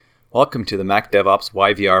Welcome to the Mac DevOps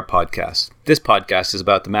YVR podcast. This podcast is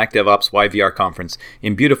about the Mac DevOps YVR conference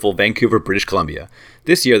in beautiful Vancouver, British Columbia.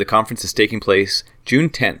 This year, the conference is taking place June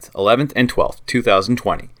 10th, 11th, and 12th,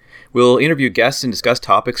 2020. We'll interview guests and discuss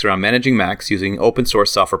topics around managing Macs using open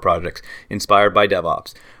source software projects inspired by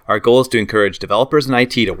DevOps. Our goal is to encourage developers and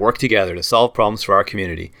IT to work together to solve problems for our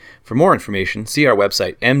community. For more information, see our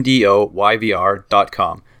website, mdoyvr.com.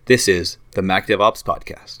 This is the Mac DevOps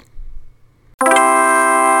podcast.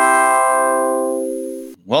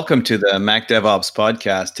 Welcome to the Mac DevOps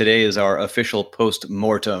podcast. Today is our official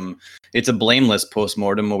post-mortem. It's a blameless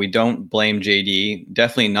post-mortem where we don't blame JD.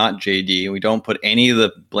 Definitely not JD. We don't put any of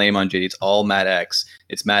the blame on JD. It's all Matt X.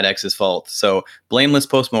 It's Matt X's fault. So blameless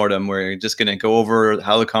post-mortem. We're just going to go over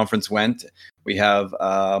how the conference went. We have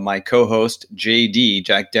my co-host, JD,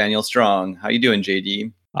 Jack Daniel Strong. How you doing,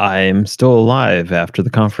 JD? I'm still alive after the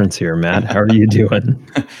conference here, Matt. How are you doing?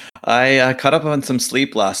 I caught up on some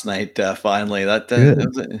sleep last night, finally.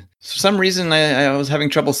 For some reason, I was having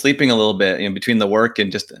trouble sleeping a little bit between the work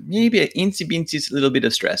and just maybe an incy-beansy little bit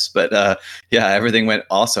of stress. But yeah, everything went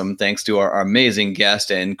awesome thanks to our amazing guest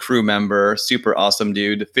and crew member, super awesome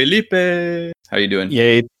dude, Felipe. How are you doing?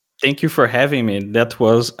 Yay. Thank you for having me. That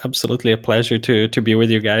was absolutely a pleasure to be with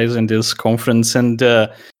you guys in this conference. And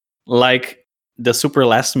the super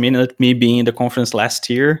last minute, me being in the conference last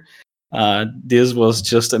year, this was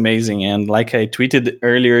just amazing. And like I tweeted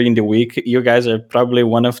earlier in the week, you guys are probably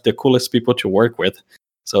one of the coolest people to work with.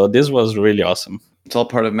 So this was really awesome. It's all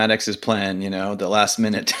part of Matt X's plan, the last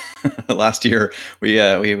minute. Last year, we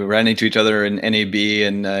ran into each other in NAB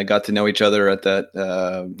and got to know each other at that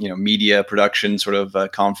media production sort of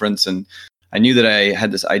conference. And I knew that I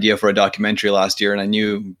had this idea for a documentary last year, and I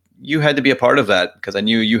knew you had to be a part of that because I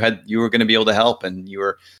knew you were going to be able to help, and you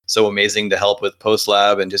were so amazing to help with post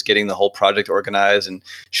lab and just getting the whole project organized and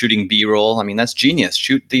shooting B-roll. I mean, that's genius.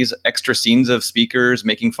 Shoot these extra scenes of speakers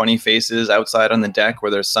making funny faces outside on the deck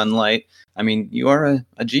where there's sunlight. I mean, you are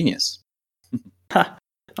a genius.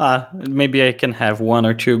 Maybe I can have one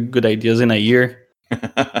or two good ideas in a year.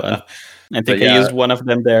 But I think I used one of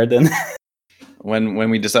them there then. When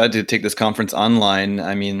we decided to take this conference online,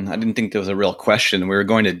 I mean, I didn't think there was a real question. We were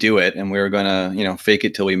going to do it, and we were going to, fake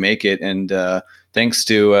it till we make it. And thanks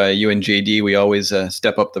to you and JD, we always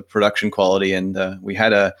step up the production quality. And we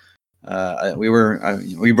had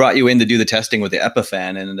we brought you in to do the testing with the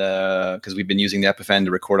Epiphan, and because we've been using the Epiphan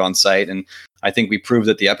to record on site, and I think we proved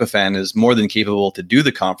that the Epiphan is more than capable to do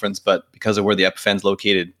the conference. But because of where the Epiphan's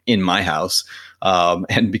located in my house,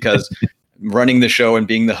 and because running the show and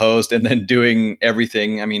being the host and then doing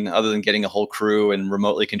everything, I mean, other than getting a whole crew and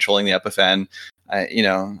remotely controlling the Epiphan,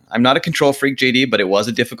 I'm not a control freak, JD, but it was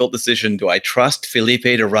a difficult decision. Do I trust Felipe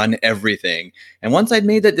to run everything? And once I'd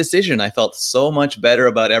made that decision, I felt so much better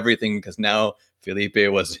about everything because now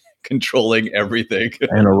Felipe was controlling everything.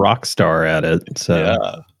 And a rock star at it. So.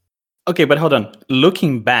 Yeah. Okay, but hold on.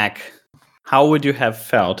 Looking back, how would you have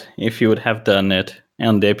felt if you would have done it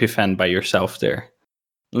on the Epiphan by yourself there?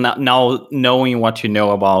 Now knowing what you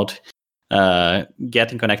know about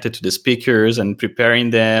getting connected to the speakers and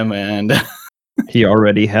preparing them, and he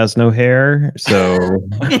already has no hair, so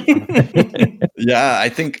yeah, I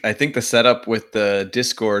think the setup with the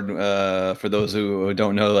Discord, for those who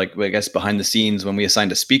don't know, like I guess behind the scenes, when we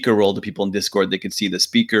assigned a speaker role to people in Discord, they could see the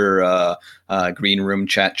speaker green room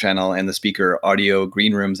chat channel and the speaker audio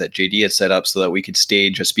green rooms that JD had set up so that we could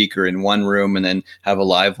stage a speaker in one room and then have a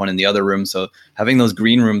live one in the other room. So having those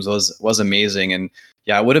green rooms was amazing. And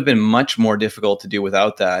yeah, it would have been much more difficult to do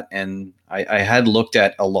without that. And I had looked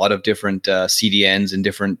at a lot of different CDNs and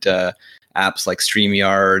different apps like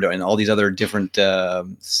StreamYard and all these other different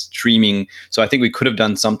streaming. So I think we could have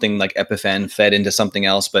done something like Epiphan fed into something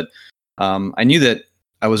else. But I knew that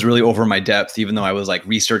I was really over my depth, even though I was like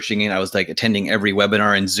researching it. I was like attending every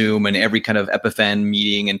webinar in Zoom and every kind of Epiphan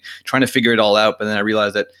meeting and trying to figure it all out. But then I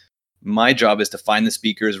realized that my job is to find the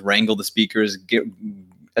speakers, wrangle the speakers,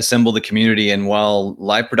 assemble the community. And while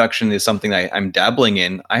live production is something that I'm dabbling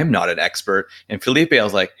in, I am not an expert. And Felipe, I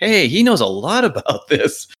was like, hey, he knows a lot about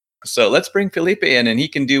this. So let's bring Felipe in and he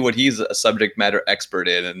can do what he's a subject matter expert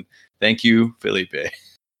in. And thank you, Felipe.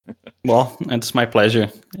 Well, it's my pleasure.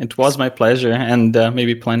 It was my pleasure, and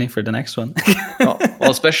maybe planning for the next one. well,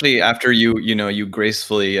 especially after you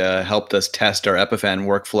gracefully helped us test our Epiphan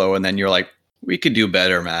workflow. And then you're like, we could do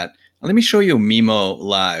better, Matt. Let me show you Mimo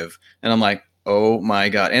live. And I'm like, oh my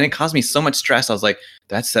God. And it caused me so much stress. I was like,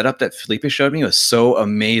 that setup that Felipe showed me was so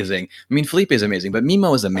amazing. I mean, Felipe is amazing, but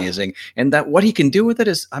Mimo is amazing. And that what he can do with it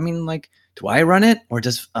is, I mean, like, do I run it or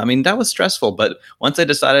that was stressful. But once I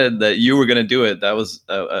decided that you were going to do it, that was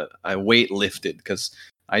a weight lifted because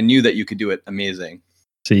I knew that you could do it amazing.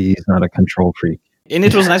 See, he's not a control freak. And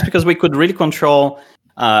it was nice because we could really control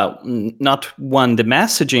not one, the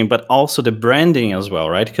messaging, but also the branding as well,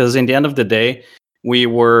 right? Because in the end of the day, we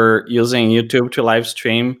were using YouTube to live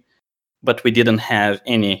stream, but we didn't have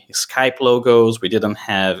any Skype logos. We didn't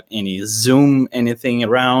have any Zoom, anything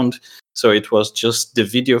around. So it was just the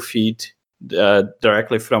video feed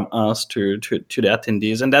directly from us to the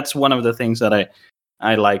attendees. And that's one of the things that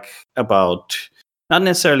I like about not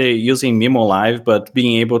necessarily using Mimo Live, but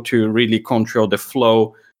being able to really control the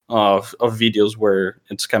flow of videos, where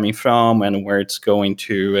it's coming from and where it's going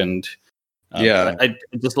to. And I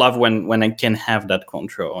just love when I can have that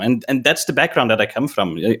control. And that's the background that I come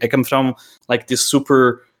from. I come from like this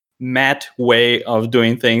super Matt way of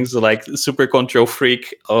doing things, like super control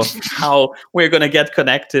freak of how we're going to get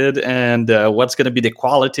connected and what's going to be the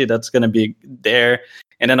quality that's going to be there.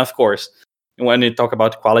 And then, of course, when we talk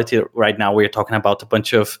about quality right now, we're talking about a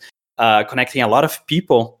bunch of connecting a lot of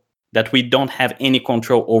people that we don't have any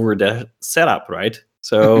control over the setup, right?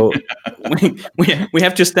 So we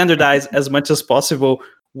have to standardize as much as possible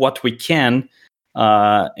what we can,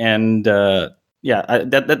 that's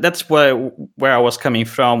where I was coming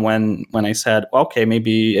from when I said, okay,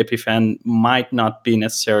 maybe Epifan might not be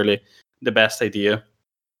necessarily the best idea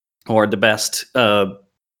or the best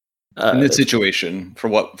in this situation for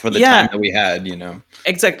the time that we had,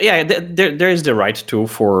 Exactly. Yeah, there is the right tool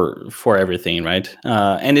for everything, right?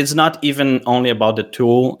 And it's not even only about the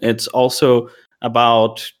tool; it's also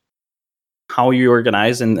about how you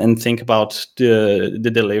organize and think about the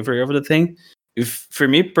delivery of the thing. For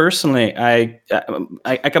me personally, I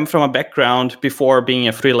come from a background before being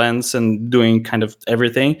a freelance and doing kind of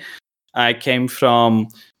everything. I came from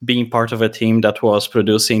being part of a team that was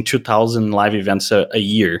producing 2,000 live events a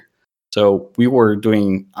year. So we were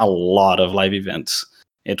doing a lot of live events.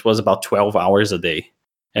 It was about 12 hours a day,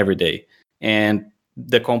 every day. And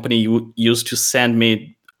the company used to send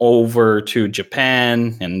me over to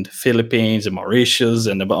Japan and Philippines and Mauritius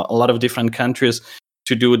and a lot of different countries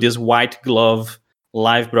to do this white glove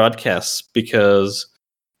live broadcasts because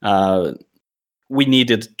we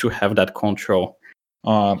needed to have that control.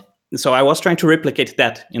 So I was trying to replicate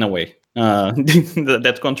that in a way.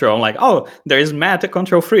 That control. I'm like, oh, there is Matt, a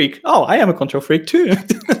control freak. Oh, I am a control freak too.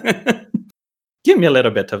 Give me a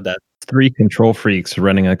little bit of that. 3 control freaks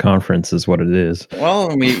running a conference is what it is.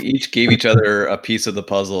 Well, we each gave each other a piece of the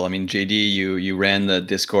puzzle. I mean, JD, you ran the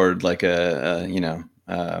Discord like a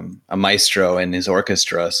maestro in his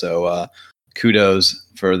orchestra. So kudos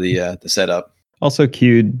for the setup. Also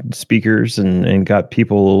queued speakers and got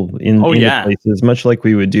people in places, much like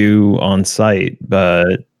we would do on site.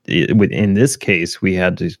 But in this case, we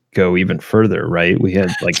had to go even further, right? We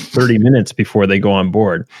had like 30 minutes before they go on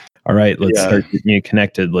board. All right, let's start getting you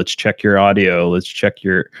connected. Let's check your audio. Let's check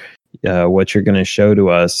your what you're going to show to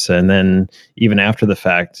us. And then even after the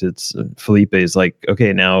fact, it's Felipe is like,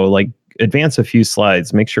 okay, now like advance a few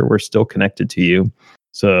slides. Make sure we're still connected to you.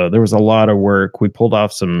 So there was a lot of work. We pulled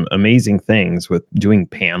off some amazing things with doing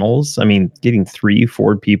panels. I mean, getting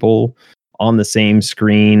 3-4 people on the same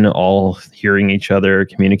screen, all hearing each other,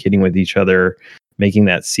 communicating with each other, making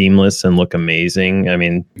that seamless and look amazing. I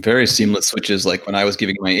mean, very seamless switches. Like when I was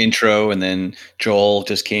giving my intro and then Joel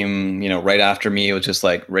just came, right after me, it was just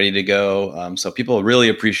like ready to go. So people really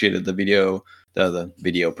appreciated the video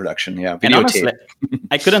production. Yeah. And honestly,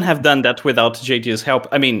 I couldn't have done that without JD's help.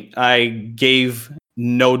 I mean, I gave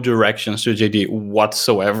no directions to JD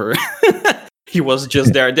whatsoever. He was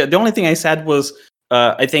just there. The only thing I said was,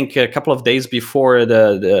 I think a couple of days before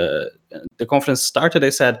the conference started, I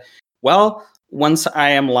said, well, once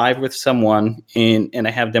I am live with someone and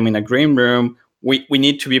I have them in a green room, we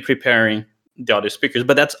need to be preparing the other speakers.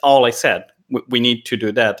 But that's all I said. We need to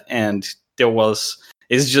do that. And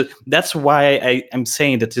that's why I'm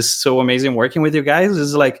saying that it's so amazing working with you guys.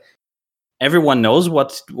 Is like everyone knows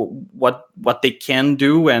what they can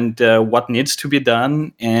do and what needs to be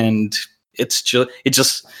done, and it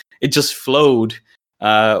just flowed.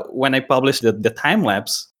 When I published the time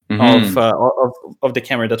lapse of the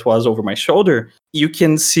camera that was over my shoulder, you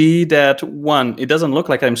can see that one, it doesn't look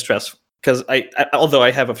like I'm stressed because I although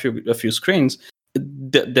I have a few screens,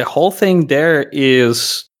 the whole thing there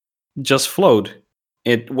is just flowed.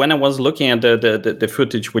 When I was looking at the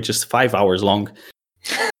footage, which is 5 hours long,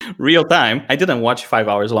 real time. I didn't watch 5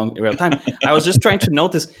 hours long real time. I was just trying to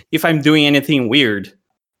notice if I'm doing anything weird,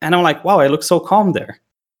 and I'm like, wow, I look so calm there.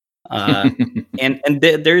 And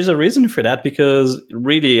there's a reason for that, because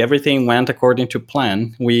really everything went according to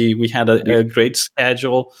plan. We had a great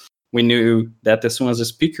schedule. We knew that as soon as the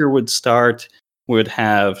speaker would start, we would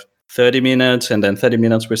have 30 minutes, and then 30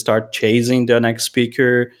 minutes we start chasing the next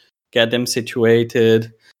speaker, get them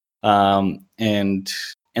situated. and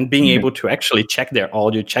being able to actually check their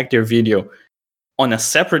audio, check their video on a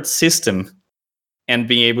separate system, and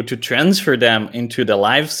being able to transfer them into the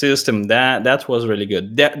live system, that was really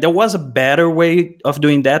good. There was a better way of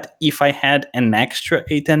doing that if I had an extra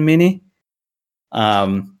A10 Mini,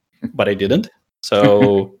 but I didn't,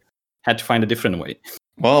 so had to find a different way.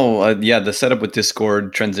 Well, the setup with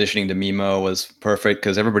Discord transitioning to Mimo was perfect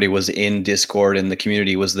because everybody was in Discord and the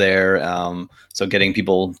community was there. So getting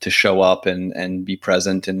people to show up and be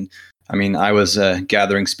present. And I mean, I was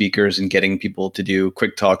gathering speakers and getting people to do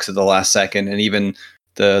quick talks at the last second, and even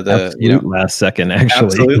the last second, actually.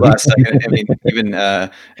 Absolute last second. I mean, even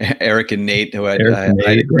Eric and Nate, who I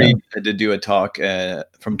agreed to do a talk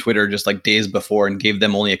from Twitter just like days before, and gave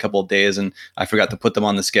them only a couple of days, and I forgot to put them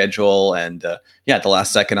on the schedule. And at the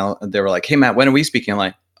last second, they were like, "Hey, Matt, when are we speaking?" I'm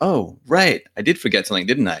like, "Oh, right, I did forget something,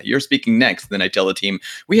 didn't I? You're speaking next." Then I tell the team,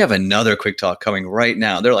 "We have another quick talk coming right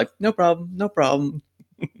now." They're like, "No problem, no problem."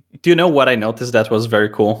 Do you know what I noticed that was very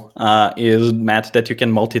cool? Is, Matt, that you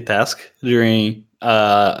can multitask during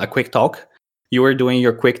a quick talk. You were doing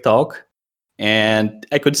your quick talk, and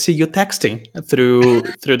I could see you texting through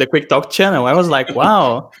the quick talk channel. I was like,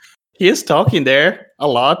 wow, he is talking there a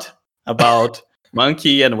lot about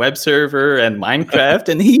Monkey and web server and Minecraft,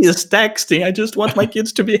 and he is texting. I just want my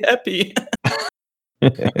kids to be happy.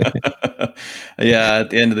 Yeah, at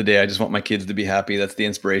the end of the day, I just want my kids to be happy. That's the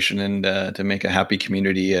inspiration, and to make a happy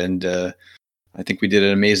community. And I think we did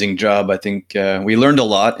an amazing job. I think we learned a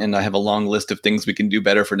lot, and I have a long list of things we can do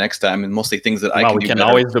better for next time, and mostly things that we can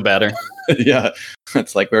always do better. Yeah,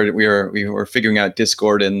 it's like we were figuring out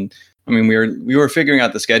Discord, and I mean we were figuring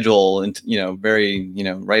out the schedule, and very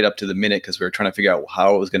right up to the minute, because we were trying to figure out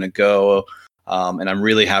how it was going to go. And I'm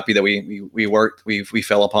really happy that we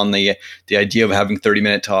fell upon the idea of having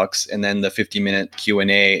 30-minute talks and then the 50-minute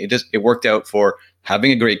Q&A. It worked out for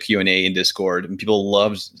having a great Q&A in Discord, and people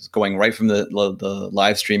loved going right from the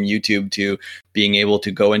live stream YouTube to being able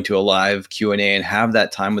to go into a live Q&A and have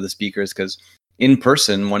that time with the speakers. Because in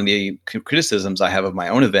person, one of the criticisms I have of my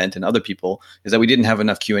own event and other people is that we didn't have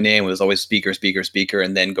enough Q&A, and it was always speaker,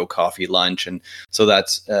 and then go coffee, lunch. And so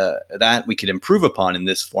that's that we could improve upon in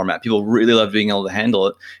this format. People really love being able to handle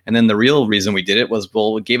it. And then the real reason we did it was,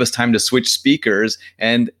 well, it gave us time to switch speakers.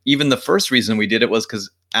 And even the first reason we did it was because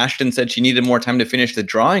Ashton said she needed more time to finish the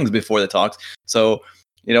drawings before the talks. So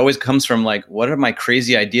it always comes from like, what are my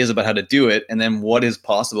crazy ideas about how to do it? And then what is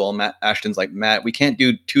possible? And Ashton's like, Matt, we can't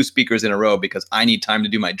do 2 speakers in a row because I need time to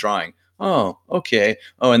do my drawing. Oh, okay.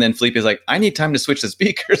 Oh, and then Felipe is like, I need time to switch the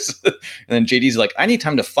speakers. And then JD's like, I need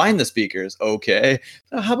time to find the speakers. Okay.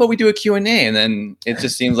 So how about we do a Q&A? And then it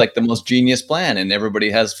just seems like the most genius plan, and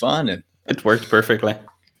everybody has fun. And it worked perfectly.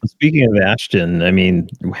 Speaking of Ashton, I mean,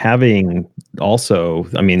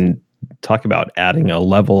 talk about adding a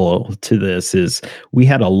level to this, is we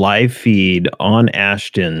had a live feed on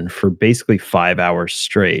Ashton for basically 5 hours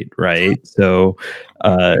straight, right? So,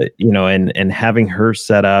 and having her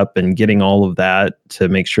set up and getting all of that to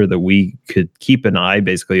make sure that we could keep an eye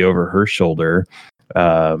basically over her shoulder,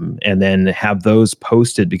 and then have those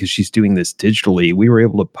posted, because she's doing this digitally. We were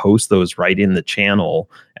able to post those right in the channel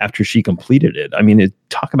after she completed it. I mean,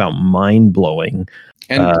 talk about mind-blowing.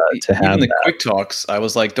 And to have even the quick talks, I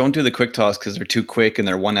was like, don't do the quick talks because they're too quick and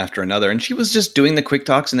they're one after another. And she was just doing the quick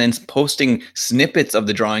talks and then posting snippets of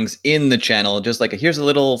the drawings in the channel, just like, here's a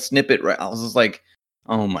little snippet. Right? I was just like,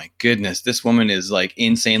 oh my goodness, this woman is like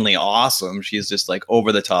insanely awesome. She's just like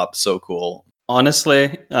over the top, so cool.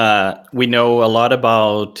 Honestly, we know a lot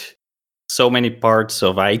about so many parts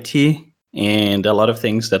of IT and a lot of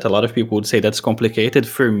things that a lot of people would say that's complicated.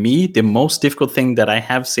 For me, the most difficult thing that I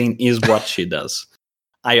have seen is what she does.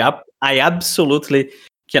 I absolutely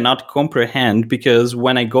cannot comprehend, because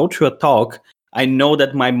when I go to a talk, I know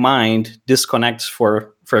that my mind disconnects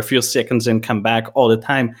for a few seconds and come back all the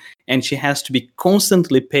time. And she has to be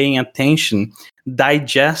constantly paying attention,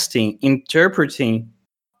 digesting, interpreting,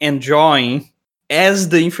 and drawing as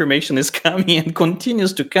the information is coming and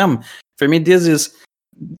continues to come. For me, this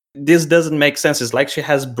doesn't make sense. It's like she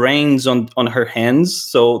has brains on her hands.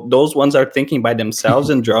 So those ones are thinking by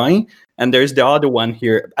themselves and drawing. And there's the other one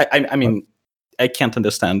here. I mean, I can't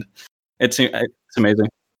understand. It's amazing.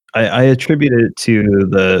 I attribute it to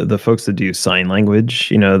the folks that do sign language,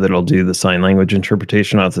 that'll do the sign language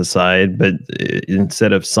interpretation off the side. But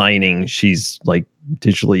instead of signing, she's like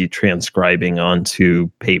digitally transcribing onto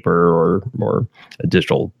paper or a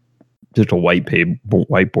digital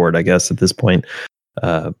whiteboard, I guess, at this point.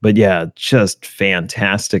 But yeah, just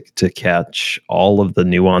fantastic to catch all of the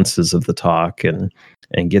nuances of the talk and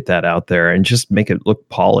get that out there and just make it look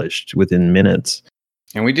polished within minutes.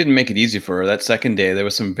 And we didn't make it easy for her. That second day, there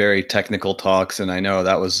was some very technical talks, and I know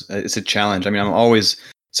it's a challenge. I mean, I'm always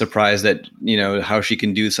surprised that, how she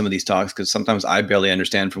can do some of these talks, because sometimes I barely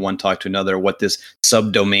understand from one talk to another what this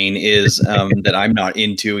subdomain is that I'm not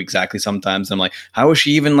into exactly. Sometimes I'm like, how is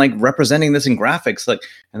she even like representing this in graphics? Like,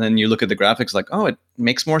 and then you look at the graphics, like, oh, it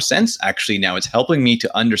makes more sense actually now. It's helping me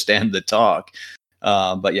to understand the talk.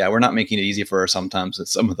 But yeah, we're not making it easy for her sometimes with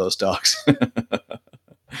some of those talks.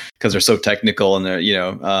 Because they're so technical, and they're,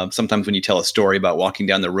 sometimes when you tell a story about walking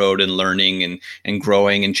down the road and learning and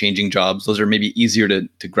growing and changing jobs, those are maybe easier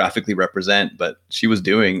to graphically represent, but she was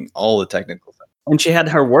doing all the technical stuff. And she had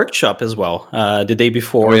her workshop as well the day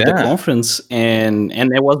before the conference, and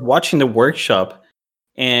I was watching the workshop,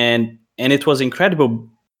 and it was incredible.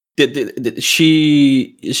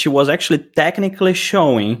 She was actually technically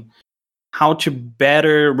showing how to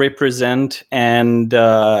better represent and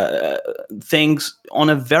things on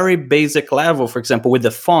a very basic level. For example, with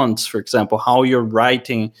the fonts, for example, how you're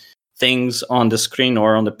writing things on the screen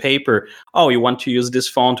or on the paper. Oh, you want to use this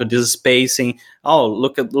font or this spacing. Oh,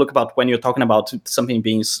 look about when you're talking about something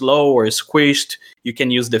being slow or squished, you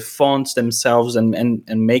can use the fonts themselves and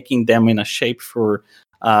making them in a shape for...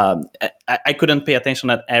 I couldn't pay attention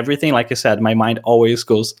at everything. Like I said, my mind always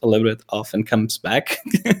goes a little bit off and comes back.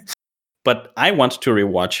 But I want to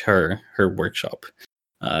rewatch her workshop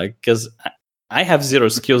because I have zero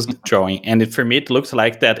skills drawing, and for me it looks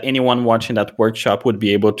like that anyone watching that workshop would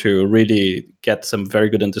be able to really get some very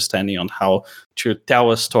good understanding on how to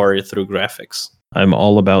tell a story through graphics. I'm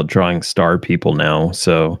all about drawing star people now.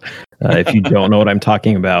 So if you don't know what I'm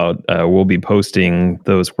talking about, we'll be posting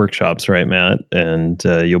those workshops, right, Matt? And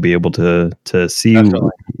you'll be able to see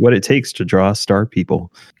what it takes to draw star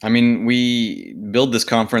people. I mean, we build this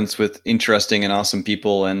conference with interesting and awesome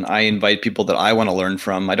people, and I invite people that I want to learn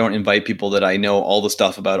from. I don't invite people that I know all the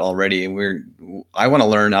stuff about already. I want to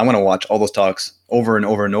learn. I want to watch all those talks over and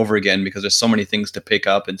over and over again, because there's so many things to pick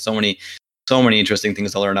up and so many interesting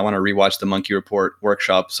things to learn. I want to rewatch the Monkey Report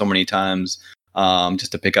workshop so many times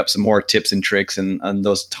just to pick up some more tips and tricks and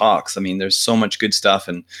those talks. I mean, there's so much good stuff.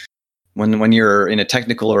 And when you're in a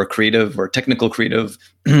technical or technical creative,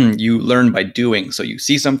 you learn by doing. So you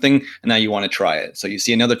see something and now you want to try it. So you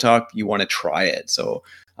see another talk, you want to try it. So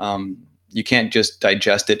you can't just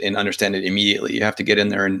digest it and understand it immediately. You have to get in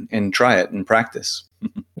there and try it and practice.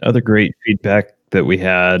 Other great feedback that we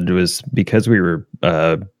had was because we were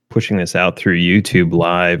pushing this out through YouTube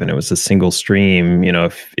Live, and it was a single stream.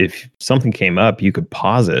 If something came up, you could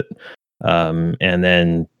pause it and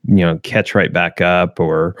then catch right back up,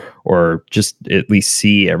 or just at least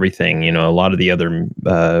see everything. A lot of the other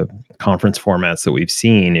conference formats that we've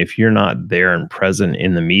seen, if you're not there and present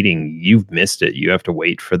in the meeting, you've missed it. You have to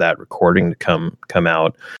wait for that recording to come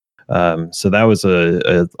out. So that was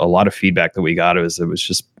a lot of feedback that we got. It was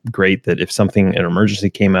just great that if an emergency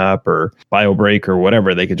came up or bio break or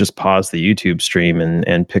whatever, they could just pause the YouTube stream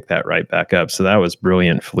and pick that right back up. So that was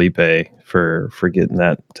brilliant, Felipe, for getting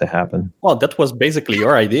that to happen. Well, that was basically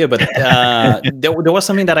your idea, but there was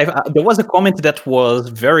something that there was a comment that was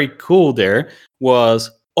very cool. There was,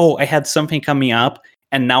 oh, I had something coming up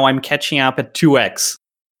and now I'm catching up at 2x.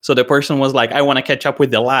 So the person was like, I want to catch up with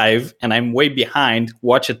the live, and I'm way behind.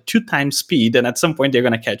 Watch at 2 times speed, and at some point they're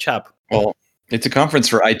going to catch up. Well, it's a conference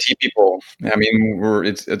for IT people. I mean,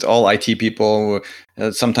 it's all IT people.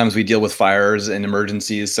 Sometimes we deal with fires and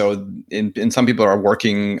emergencies. So, and some people are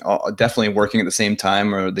definitely working at the same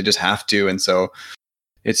time, or they just have to. And so,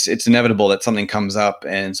 it's inevitable that something comes up,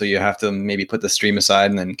 and so you have to maybe put the stream aside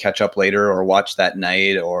and then catch up later, or watch that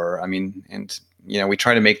night. We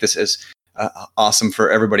try to make this as awesome for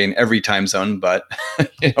everybody in every time zone, but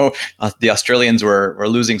the Australians were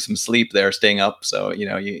losing some sleep there, staying up. So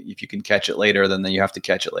if you can catch it later, then you have to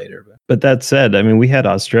catch it later. But that said, I mean, we had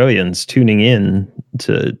Australians tuning in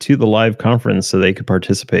to the live conference so they could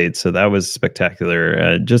participate. So that was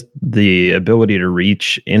spectacular. Just the ability to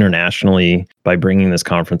reach internationally by bringing this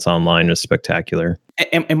conference online was spectacular.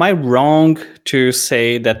 Am I wrong to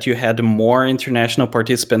say that you had more international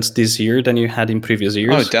participants this year than you had in previous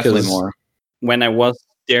years? Oh, definitely more. When I was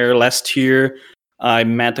there last year, I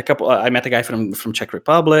met a guy from Czech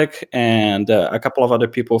Republic and a couple of other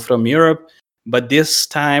people from Europe. But this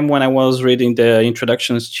time, when I was reading the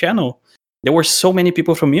introductions channel, there were so many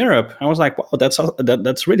people from Europe. I was like, wow,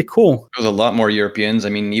 that's really cool. There was a lot more Europeans. I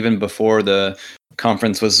mean, even before the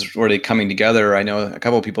conference was already coming together, I know a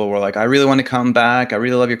couple of people were like, I really want to come back. I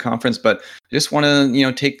really love your conference, but I just want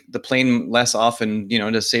to, take the plane less often,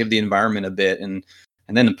 to save the environment a bit. And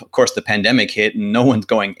then, of course, the pandemic hit and no one's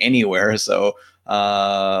going anywhere. So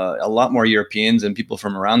a lot more Europeans and people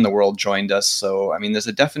from around the world joined us. So, I mean, there's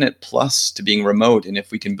a definite plus to being remote. And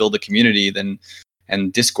if we can build a community,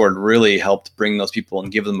 and Discord really helped bring those people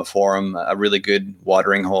and give them a forum, a really good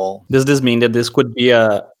watering hole. Does this mean that this could be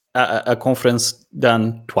a conference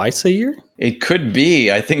done twice a year? It could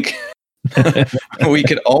be. I think we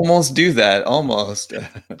could almost do that. Almost.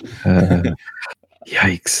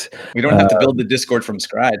 Yikes. We don't have to build the Discord from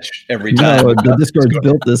scratch every time. No, the Discord's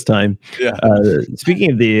built this time. Yeah.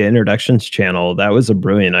 Speaking of the introductions channel, that was a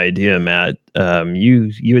brilliant idea, Matt.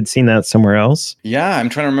 You had seen that somewhere else? Yeah, I'm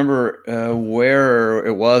trying to remember where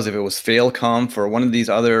it was, if it was FailConf or one of these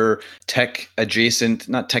other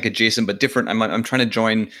not tech adjacent, but different. I'm trying to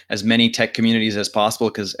join as many tech communities as possible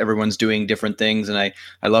because everyone's doing different things. And I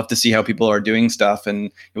love to see how people are doing stuff.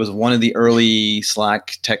 And it was one of the early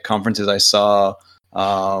Slack tech conferences I saw.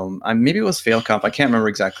 Maybe it was FailConf. I can't remember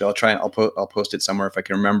exactly. I'll post it somewhere if I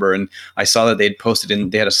can remember. And I saw that they'd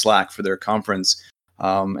posted they had a Slack for their conference.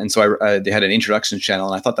 And so they had an introduction channel,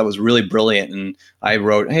 and I thought that was really brilliant. And I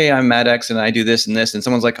wrote, "Hey, I'm Matt X, and I do this and this." And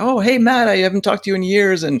someone's like, "Oh, hey, Matt, I haven't talked to you in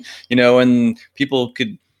years." And and people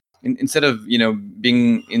could, instead of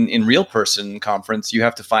being in real person conference, you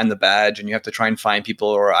have to find the badge and you have to try and find people.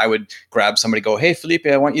 Or I would grab somebody, go, "Hey, Felipe,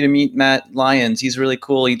 I want you to meet Matt Lyons. He's really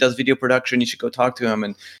cool. He does video production. You should go talk to him."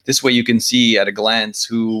 And this way, you can see at a glance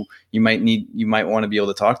who you might want to be able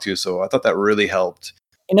to talk to. So I thought that really helped.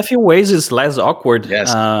 In a few ways, it's less awkward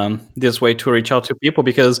Yes. This way to reach out to people,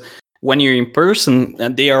 because when you're in person,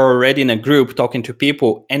 they are already in a group talking to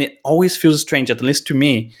people, and it always feels strange, at least to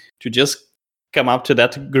me, to just come up to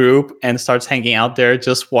that group and start hanging out there,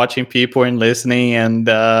 just watching people and listening, and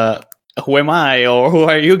who am I, or who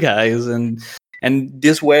are you guys? And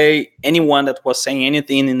this way, anyone that was saying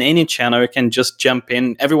anything in any channel, you can just jump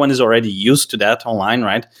in. Everyone is already used to that online,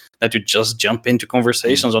 right? That you just jump into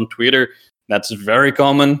conversations on Twitter. That's very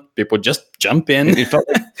common. People just jump in. It felt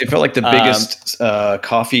like the biggest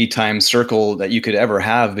coffee time circle that you could ever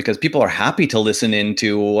have, because people are happy to listen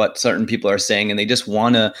into what certain people are saying, and they just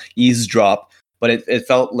want to eavesdrop. But it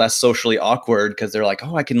felt less socially awkward because they're like,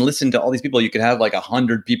 "Oh, I can listen to all these people." You could have like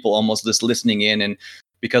 100 people almost just listening in, and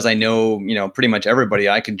because I know pretty much everybody,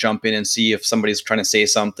 I could jump in and see if somebody's trying to say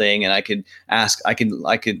something, and I could ask. I could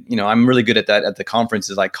I'm really good at that at the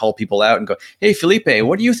conferences. I call people out and go, "Hey, Felipe,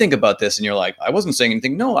 what do you think about this?" And you're like, "I wasn't saying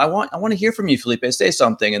anything." "No, I want to hear from you, Felipe. Say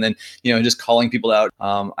something." And then just calling people out.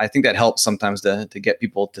 I think that helps sometimes to get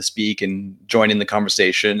people to speak and join in the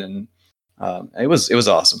conversation, and it was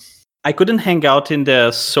awesome. I couldn't hang out in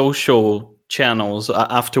the social channels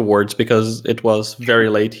afterwards because it was very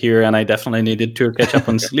late here and I definitely needed to catch up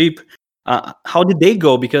on sleep. How did they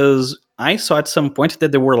go? Because I saw at some point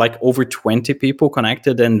that there were like over 20 people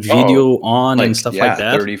connected and video on and stuff like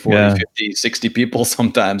that. 30, 40, 50, 60 people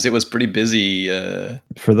sometimes. It was pretty busy.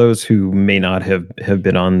 For those who may not have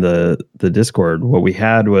been on the Discord, what we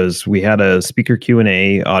had a speaker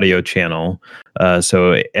Q&A audio channel.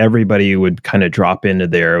 So everybody would kind of drop into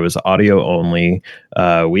there. It was audio only.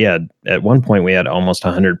 At one point we had almost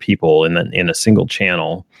 100 people in a single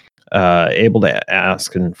channel, able to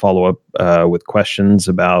ask and follow up with questions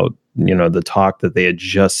about the talk that they had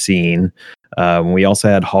just seen. We also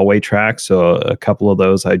had hallway tracks, so a couple of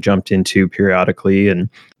those I jumped into periodically, and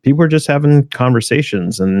people were just having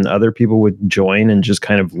conversations, and other people would join and just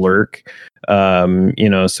kind of lurk. So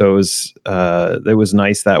it was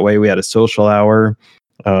nice that way. We had a social hour.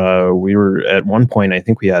 We were at one point, I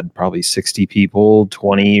think we had probably 60 people,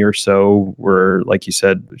 20 or so were, like you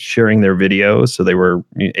said, sharing their videos, so they were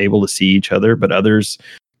able to see each other, but others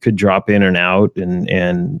could drop in and out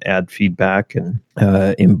and add feedback and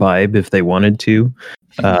imbibe if they wanted to.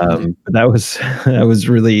 But that was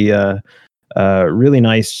really really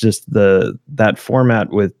nice. Just that format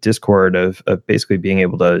with Discord of basically being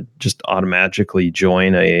able to just automatically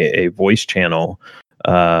join a voice channel.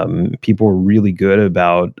 People were really good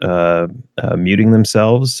about muting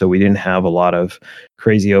themselves, so we didn't have a lot of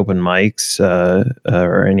crazy open mics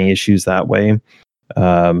or any issues that way.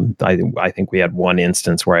 I think we had one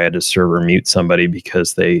instance where I had to server mute somebody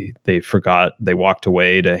because they forgot, they walked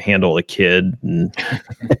away to handle a kid, and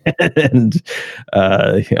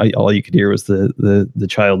all you could hear was the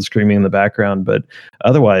child screaming in the background. But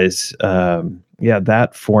otherwise, that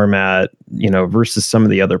format, versus some of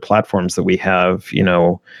the other platforms that we have,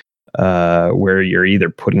 where you're either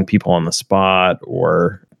putting people on the spot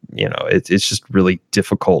or it's just really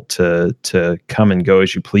difficult to come and go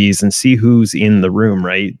as you please and see who's in the room,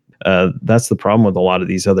 right? That's the problem with a lot of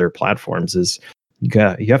these other platforms is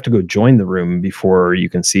you have to go join the room before you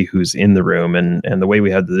can see who's in the room. And the way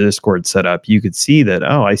we had the Discord set up, you could see that,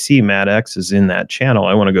 oh, I see Matt X is in that channel.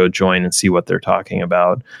 I want to go join and see what they're talking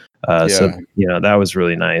about. So, that was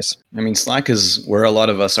really nice. I mean, Slack is where a lot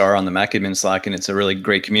of us are on the Mac Admin Slack, and it's a really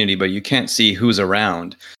great community, but you can't see who's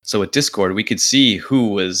around. So with Discord, we could see who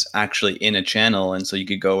was actually in a channel. And so you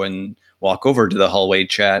could go and walk over to the hallway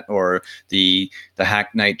chat or the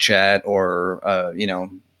hack night chat or,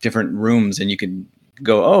 different rooms, and you can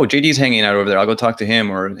go, oh, JD's hanging out over there. I'll go talk to him.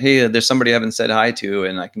 Or, hey, there's somebody I haven't said hi to.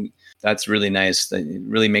 And that's really nice. That it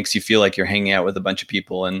really makes you feel like you're hanging out with a bunch of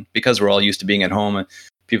people. And because we're all used to being at home,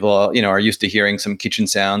 people, are used to hearing some kitchen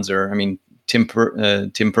sounds. Or, I mean, Tim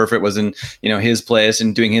Perfect was in, his place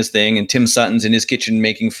and doing his thing, and Tim Sutton's in his kitchen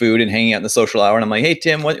making food and hanging out in the social hour. And I'm like, hey,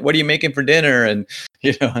 Tim, what are you making for dinner? And,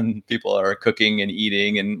 and people are cooking and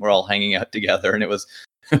eating, and we're all hanging out together. And it was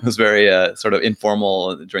very sort of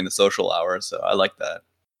informal during the social hours. So I like that.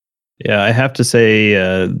 Yeah, I have to say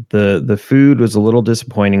the food was a little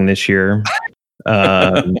disappointing this year,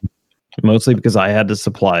 mostly because I had to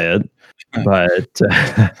supply it. But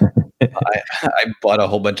I bought a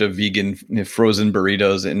whole bunch of vegan frozen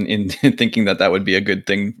burritos in thinking that would be a good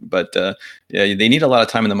thing. But they need a lot of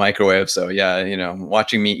time in the microwave. So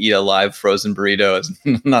watching me eat a live frozen burrito is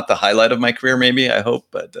not the highlight of my career, maybe, I hope.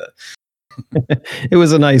 But it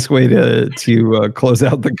was a nice way to close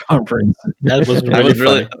out the conference. That was really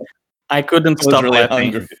funny. I couldn't stop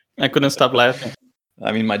laughing. Hungry. I couldn't stop laughing.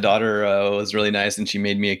 I mean, my daughter was really nice, and she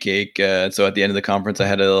made me a cake. So at the end of the conference, I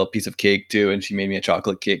had a little piece of cake too, and she made me a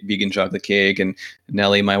chocolate cake, vegan chocolate cake. And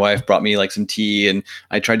Nellie, my wife, brought me like some tea, and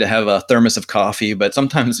I tried to have a thermos of coffee. But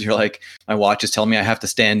sometimes you're like, my watch is telling me I have to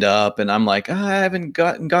stand up, and I'm like, I haven't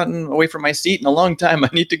gotten away from my seat in a long time. I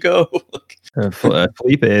need to go.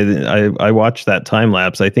 Felipe, I watched that time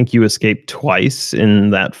lapse. I think you escaped twice in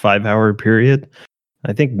that 5-hour period.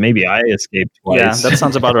 I think maybe I escaped twice. Yeah, that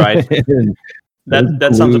sounds about right.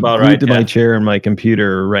 That sounds about right. To my chair and my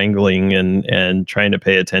computer, wrangling and trying to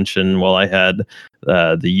pay attention while I had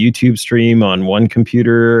the YouTube stream on one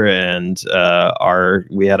computer, and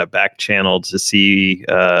we had a back channel to see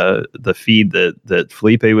the feed that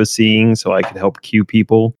Felipe was seeing, so I could help queue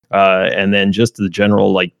people, and then just the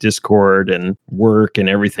general like Discord and work and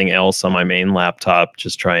everything else on my main laptop,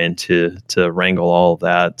 just trying to wrangle all of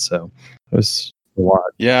that. So it was a lot.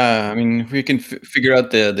 Yeah, I mean, if we can figure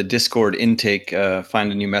out the Discord intake,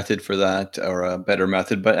 find a new method for that, or a better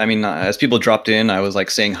method. But I mean, as people dropped in, I was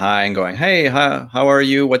like saying hi and going, hey, how are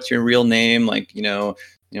you? What's your real name? Like,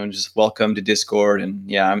 just welcome to Discord. And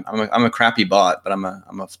yeah, I'm a crappy bot, but I'm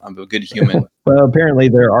a good human. Well, apparently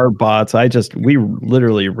there are bots. We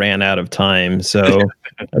literally ran out of time. So,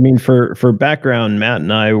 I mean, for background, Matt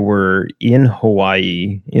and I were in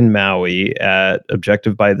Hawaii, in Maui, at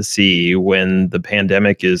Objective by the Sea when the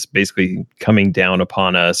pandemic is basically coming down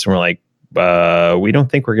upon us. And we're like, we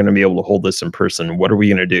don't think we're going to be able to hold this in person. What are we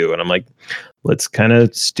going to do? And I'm like, let's kind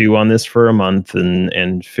of stew on this for a month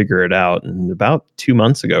and figure it out. And about 2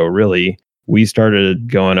 months ago, really, we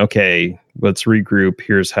started going, okay, let's regroup.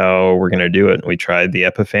 Here's how we're going to do it. And we tried the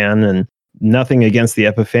Epiphan, and nothing against the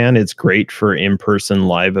Epiphan. It's great for in-person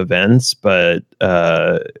live events. But,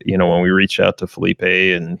 when we reached out to Felipe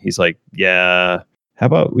and he's like, yeah, how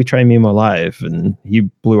about we try Mimo Live? And he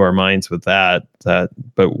blew our minds with that,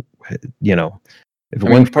 but if it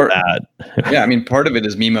weren't for that. Yeah, I mean, part of it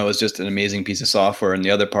is Mimo is just an amazing piece of software. And the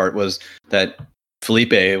other part was that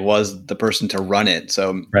Felipe was the person to run it.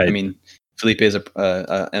 So, right. I mean, Felipe is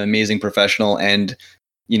an amazing professional. And,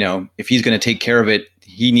 if he's going to take care of it,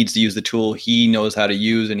 he needs to use the tool he knows how to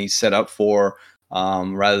use and he's set up for,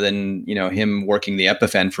 rather than, him working the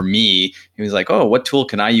Epiphan for me. He was like, oh, what tool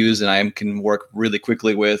can I use and I can work really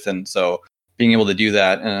quickly with? And so being able to do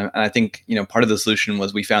that. And I think, part of the solution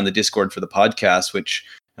was we found the Discord for the podcast, which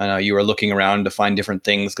you were looking around to find different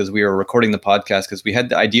things because we were recording the podcast because we had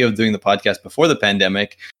the idea of doing the podcast before the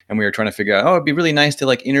pandemic. And we were trying to figure out, it'd be really nice to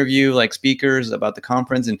like interview like speakers about the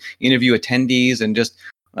conference and interview attendees and just,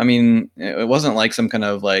 I mean, it wasn't like some kind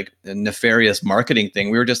of like nefarious marketing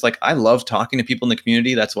thing. We were just like, I love talking to people in the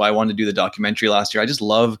community. That's why I wanted to do the documentary last year. I just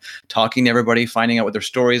love talking to everybody, finding out what their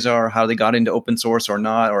stories are, how they got into open source or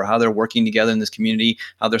not, or how they're working together in this community,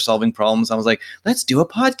 how they're solving problems. I was like, let's do a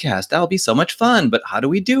podcast. That'll be so much fun. But how do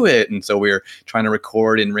we do it? And so we were trying to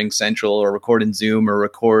record in Ring Central or record in Zoom or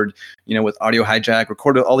record, with Audio Hijack,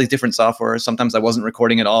 record all these different softwares. Sometimes I wasn't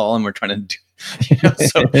recording at all, and we're trying to do.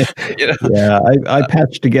 Yeah, I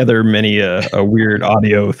patched together many a weird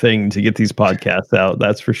audio thing to get these podcasts out.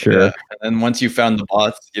 That's for sure. Yeah. And once you found the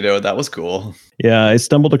bots, that was cool. Yeah, I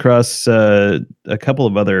stumbled across a couple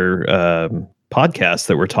of other podcasts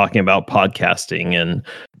that were talking about podcasting and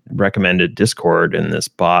recommended Discord. And this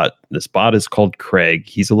bot is called Craig.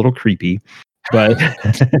 He's a little creepy, but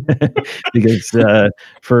because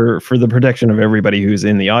for the protection of everybody who's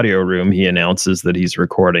in the audio room, he announces that he's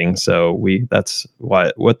recording. So that's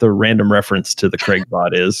what the random reference to the Craig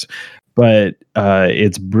bot is. But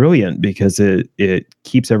it's brilliant because it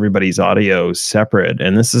keeps everybody's audio separate.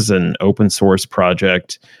 And this is an open source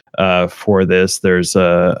project for this. There's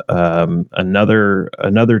another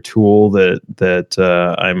tool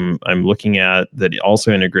that I'm looking at that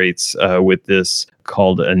also integrates with this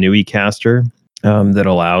called a Caster. That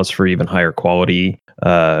allows for even higher quality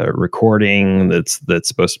recording that's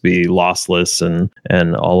supposed to be lossless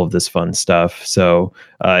and all of this fun stuff. So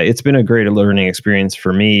it's been a great learning experience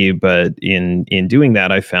for me. But in doing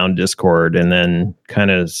that, I found Discord and then kind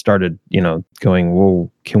of started, going,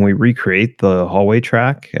 well, can we recreate the hallway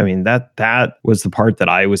track? I mean, that was the part that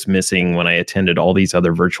I was missing when I attended all these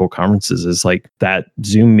other virtual conferences, is like that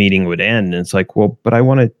Zoom meeting would end. And it's like, well, but I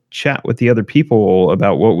want to chat with the other people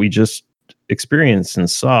about what we just experienced and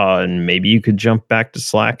saw, and maybe you could jump back to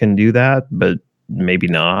Slack and do that, but maybe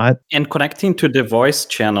not. And connecting to the voice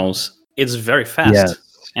channels, it's very fast. Yes.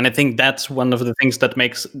 And I think that's one of the things that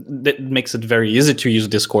makes it very easy to use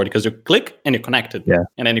Discord, because you click and you're connected. Yeah.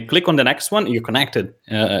 And then you click on the next one, you're connected.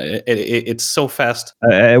 It's so fast.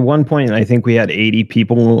 At one point, I think we had 80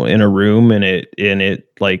 people in a room, and it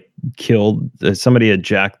like killed. Somebody had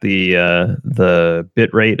jacked the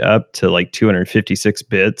bit rate up to like 256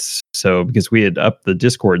 bits. So because we had upped the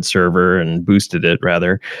Discord server and boosted it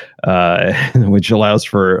rather, which allows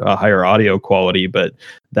for a higher audio quality, but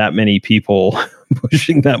that many people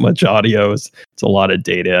pushing that much audio it's a lot of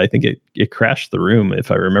data. I think it crashed the room,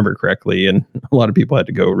 if I remember correctly, and a lot of people had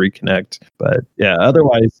to go reconnect. But yeah,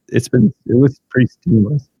 otherwise it was pretty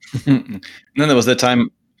seamless. And then there was the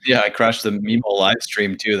time, I crashed the Mimo live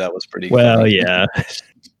stream too. That was pretty funny. Yeah.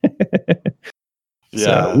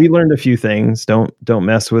 So we learned a few things. Don't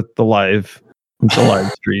mess with the live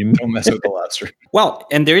stream. Don't mess with the live stream. Well,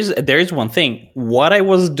 and there is one thing. What I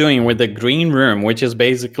was doing with the green room, which is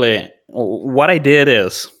basically what I did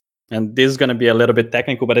is, and this is going to be a little bit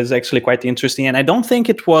technical, but it's actually quite interesting. And I don't think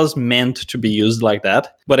it was meant to be used like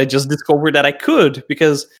that, but I just discovered that I could,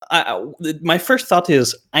 because my first thought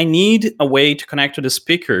is I need a way to connect to the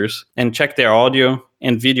speakers and check their audio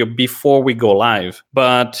and video before we go live.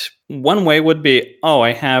 But one way would be,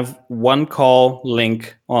 I have one call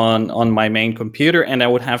link on my main computer, and I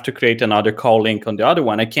would have to create another call link on the other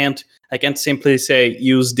one. I can't simply say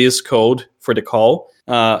use this code for the call.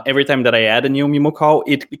 Every time that I add a new Mimo call,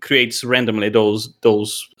 it creates randomly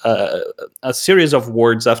a series of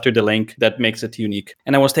words after the link that makes it unique.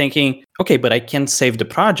 And I was thinking, okay, but I can't save the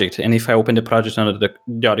project. And if I open the project on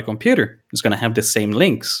the other computer, it's going to have the same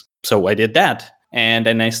links. So I did that. And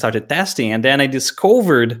then I started testing, and then I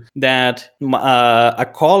discovered that a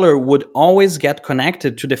caller would always get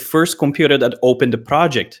connected to the first computer that opened the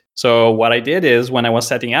project. So what I did is, when I was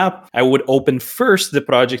setting up, I would open first the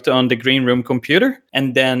project on the green room computer,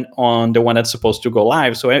 and then on the one that's supposed to go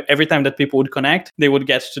live. So every time that people would connect, they would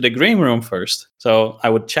get to the green room first. So I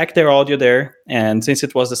would check their audio there, and since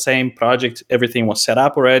it was the same project, everything was set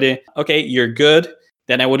up already. Okay, you're good.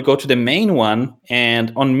 Then I would go to the main one,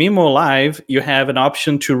 and on Mimo Live, you have an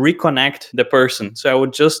option to reconnect the person. So I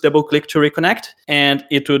would just double click to reconnect, and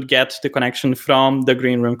it would get the connection from the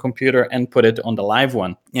green room computer and put it on the live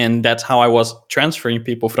one. And that's how I was transferring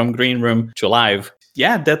people from green room to live.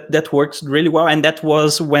 Yeah, that works really well. And that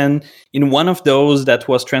was when, in one of those that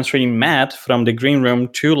was transferring Matt from the green room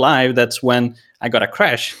to live, that's when I got a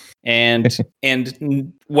crash. And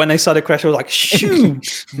when I saw the crash, I was like,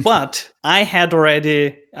 shoot! But I had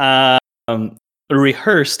already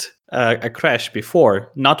rehearsed a crash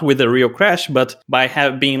before, not with a real crash, but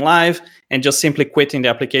by being live and just simply quitting the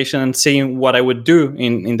application and seeing what I would do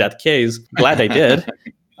in that case. Glad I did,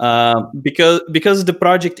 because the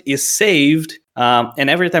project is saved, and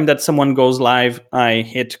every time that someone goes live, I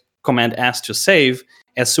hit Command S to save.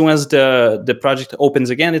 As soon as the project opens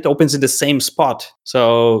again, it opens in the same spot.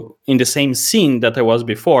 So in the same scene that I was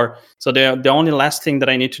before. So the only last thing that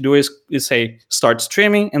I need to do is say start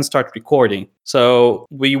streaming and start recording. So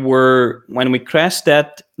when we crashed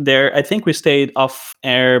that there, I think we stayed off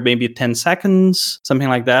air maybe 10 seconds, something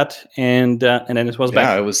like that. And then it was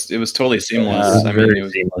back. Yeah, it was totally seamless. I mean, it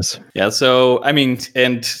was seamless. Yeah. So, I mean,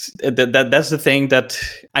 and that's the thing that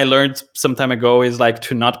I learned some time ago, is like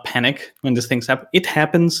to not panic when these things happen. It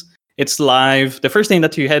happens. It's live. The first thing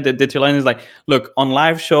that you learn is like, look, on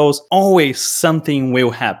live shows, always something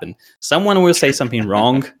will happen. Someone will say something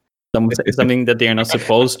wrong, something that they're not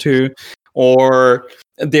supposed to, or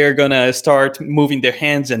they're gonna start moving their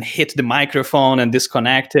hands and hit the microphone and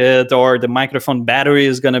disconnect it, or the microphone battery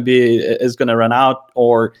is gonna run out,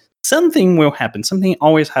 or something will happen. Something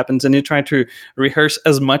always happens, and you try to rehearse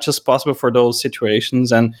as much as possible for those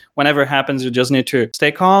situations. And whenever it happens, you just need to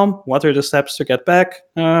stay calm. What are the steps to get back?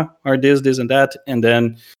 Are this, and that, and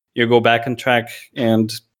then you go back and track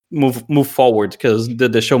and move forward, because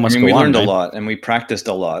the show must go on. We learned right? a lot, and we practiced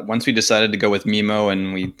a lot. Once we decided to go with Mimo,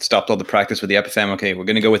 and we stopped all the practice with the Epifam, okay, we're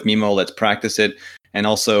going to go with Mimo, let's practice it. And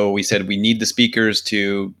also we said we need the speakers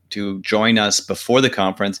to join us before the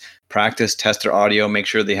conference, practice, test their audio, make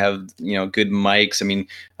sure they have, good mics. I mean,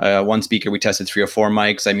 one speaker, we tested 3 or 4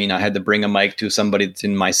 mics. I mean, I had to bring a mic to somebody that's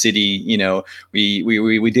in my city.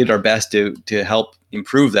 We did our best to help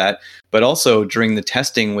improve that. But also during the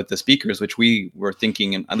testing with the speakers, which we were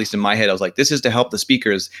thinking, and at least in my head, I was like, this is to help the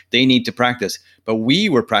speakers. They need to practice. But we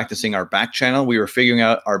were practicing our back channel. We were figuring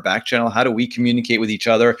out our back channel. How do we communicate with each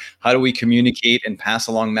other? How do we communicate and pass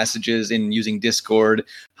along messages in using Discord?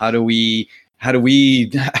 How do we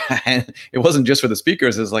it wasn't just for the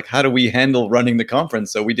speakers, it's like, how do we handle running the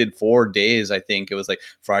conference? So we did 4 days. I think it was like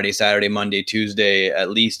Friday, Saturday, Monday, Tuesday,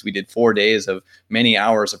 at least we did 4 days of many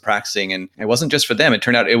hours of practicing. And it wasn't just for them, it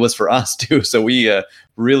turned out it was for us too. So we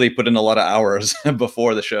really put in a lot of hours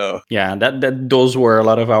before the show. Yeah, those were a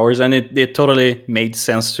lot of hours, and it totally made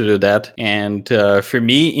sense to do that. And for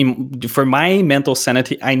me, for my mental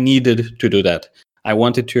sanity, I needed to do that. I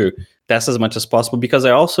wanted to test as much as possible, because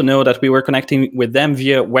I also know that we were connecting with them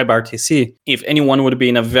via WebRTC. If anyone would be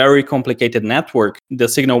in a very complicated network, the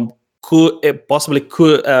signal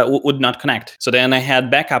would not connect. So then I had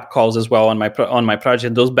backup calls as well on my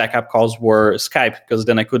project. Those backup calls were Skype, because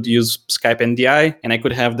then I could use Skype NDI, and I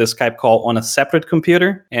could have the Skype call on a separate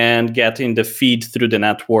computer and get in the feed through the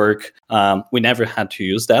network. We never had to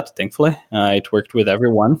use that, thankfully. It worked with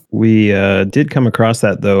everyone. We did come across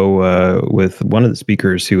that, though, with one of the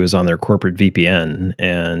speakers who was on their corporate VPN,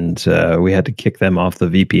 and we had to kick them off the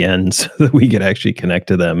VPN so that we could actually connect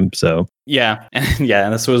to them. So yeah, and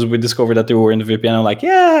as soon as we discovered that they were in the VPN, I'm like,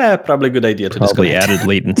 yeah, probably a good idea to probably disconnect. Added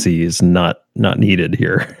latency is not needed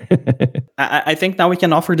here. I think now we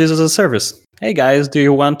can offer this as a service. Hey guys, do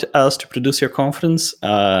you want us to produce your conference?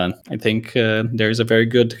 I think there's a very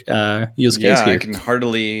good use case here. Yeah, I can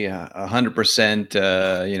heartily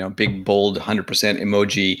 100%, big bold 100%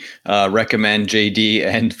 emoji recommend JD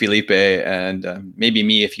and Felipe, and maybe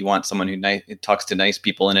me if you want someone who talks to nice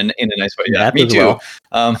people in a nice way. Yeah, me too.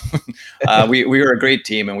 Well. We were a great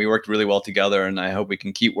team, and we worked really well together, and I hope we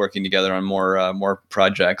can keep working together on more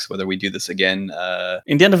projects, whether we do this again.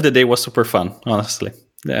 In the end of the day, it was super fun, honestly.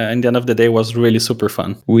 In the end of the day, was really super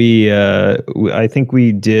fun. I think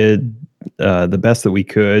we did the best that we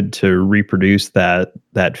could to reproduce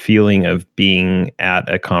that feeling of being at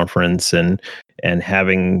a conference and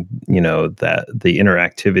having, that the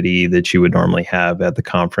interactivity that you would normally have at the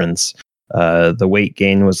conference. The weight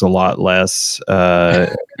gain was a lot less.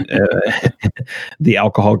 The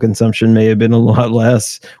alcohol consumption may have been a lot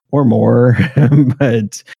less or more,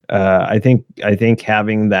 but I think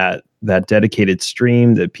having that dedicated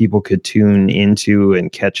stream that people could tune into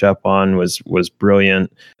and catch up on was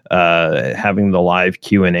brilliant. Having the live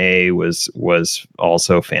Q&A was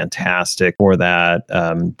also fantastic for that.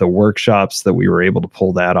 The workshops that we were able to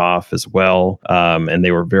pull that off as well, and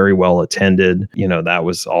they were very well attended. That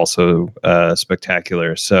was also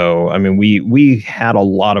spectacular. So, I mean, we had a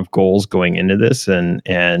lot of goals going into this,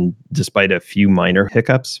 and despite a few minor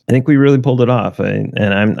hiccups, I think we really pulled it off. And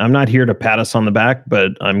I'm not here to pat us on the back,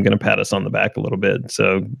 but I'm going to pat us on the back a little bit.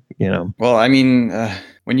 So, Well, I mean,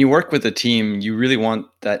 when you work with a team, you really want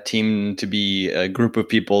that team to be a group of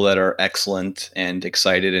people that are excellent and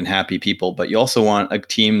excited and happy people, but you also want a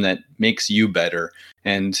team that makes you better.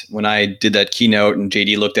 And when I did that keynote and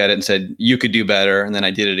JD looked at it and said, you could do better, and then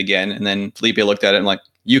I did it again, and then Felipe looked at it and like,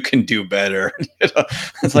 you can do better.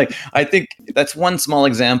 It's like, I think that's one small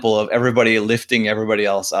example of everybody lifting everybody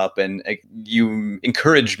else up, and you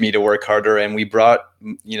encouraged me to work harder, and we brought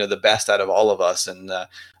the best out of all of us, and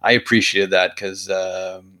I appreciated that, because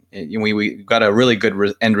we got a really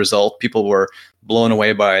good end result. People were blown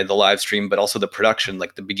away by the live stream, but also the production,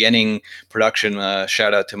 like the beginning production.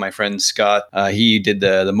 Shout out to my friend Scott. He did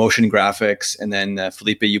the motion graphics, and then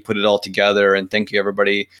Felipe, you put it all together. And thank you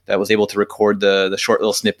everybody that was able to record the short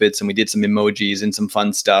little snippets, and we did some emojis and some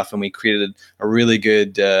fun stuff, and we created a really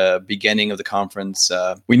good beginning of the conference.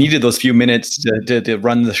 We needed those few minutes to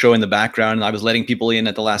run the show in the background, and I was letting people in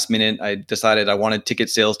at the last minute. I decided I wanted ticket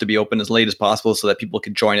sales to be open as late as possible so that people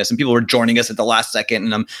could join us, and people were joining us at the last second,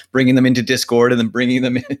 and I'm bringing them into Discord. record and then bringing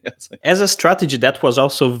them in. As a strategy, that was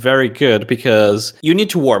also very good because you need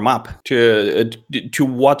to warm up to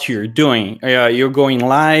what you're doing. You're going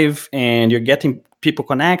live and you're getting people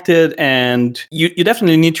connected, and you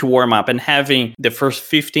definitely need to warm up. And having the first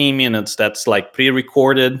 15 minutes that's like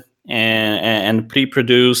pre-recorded and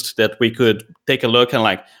pre-produced, that we could take a look and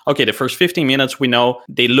like, okay, the first 15 minutes we know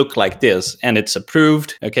they look like this and it's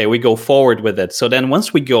approved. Okay, we go forward with it. So then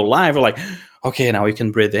once we go live, we're like, okay, now we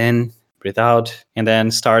can breathe in, breathe out, and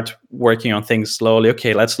then start working on things slowly.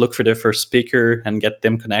 Okay, let's look for the first speaker and get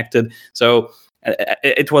them connected. So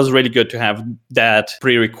it was really good to have that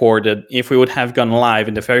pre-recorded. If we would have gone live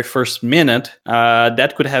in the very first minute,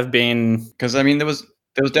 that could have been... Because, I mean, there was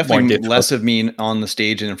definitely less of me on the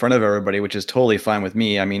stage and in front of everybody, which is totally fine with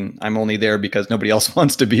me. I mean, I'm only there because nobody else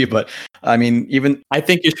wants to be. But I mean, I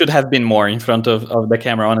think you should have been more in front of the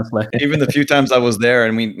camera, honestly. Even the few times I was there,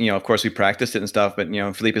 and we, of course, we practiced it and stuff. But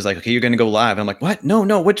Felipe is like, "Okay, you're going to go live." And I'm like, "What?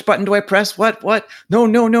 No. Which button do I press? What? No."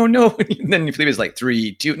 And then Felipe is like,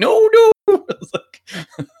 3, 2, no. It's like,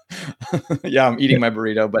 yeah, I'm eating my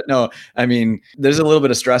burrito, but no, I mean, there's a little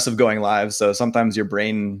bit of stress of going live. So sometimes your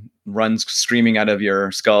brain runs screaming out of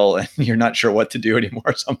your skull and you're not sure what to do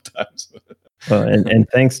anymore sometimes. And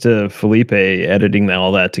thanks to Felipe editing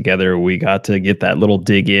all that together, we got to get that little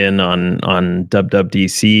dig in on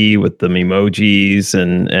WWDC with the emojis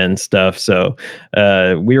and stuff. So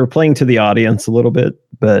we were playing to the audience a little bit,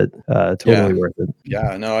 but totally worth it.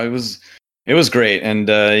 Yeah, no, it was great. And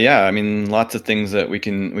I mean, lots of things that we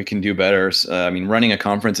can do better. I mean, running a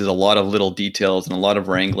conference is a lot of little details and a lot of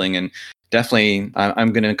wrangling, and definitely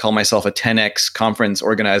I'm going to call myself a 10x conference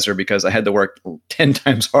organizer because I had to work 10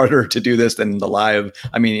 times harder to do this than the live,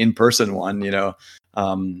 in-person one.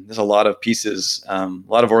 There's a lot of pieces, a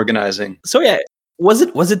lot of organizing. So yeah, was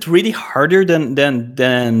it really harder than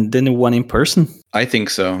the one in person? I think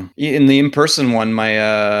so. In the in-person one,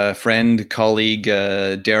 my friend, colleague,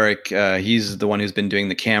 Derek, he's the one who's been doing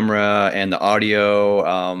the camera and the audio.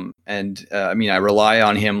 I rely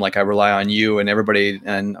on him like I rely on you and everybody.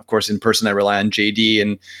 And of course, in person, I rely on JD.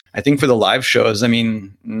 And I think for the live shows,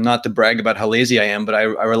 not to brag about how lazy I am, but I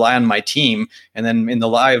rely on my team. And then in the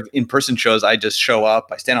live in-person shows, I just show up.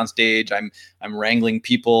 I stand on stage. I'm wrangling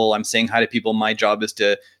people. I'm saying hi to people. My job is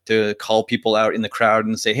to call people out in the crowd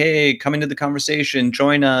and say, "Hey, come into the conversation,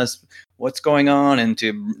 join us. What's going on?" And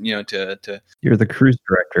to you're the cruise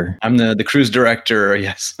director. I'm the cruise director.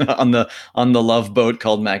 Yes, on the love boat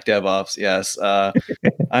called Mac DevOps. Yes,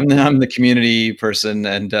 I'm the community person,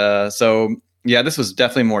 and so. Yeah, this was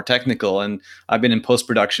definitely more technical, and I've been in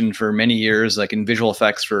post-production for many years, like in visual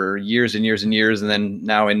effects for years and years and years, and then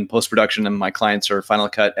now in post-production, and my clients are Final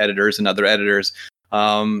Cut editors and other editors.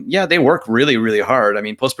 They work really, really hard.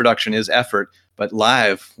 Post-production is effort, but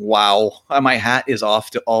live, wow, my hat is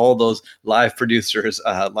off to all those live producers.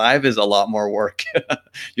 Live is a lot more work.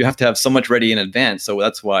 You have to have so much ready in advance. So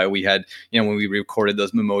that's why we had, when we recorded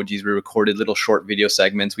those memojis, we recorded little short video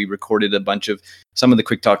segments. We recorded some of the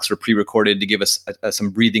quick talks were pre-recorded to give us some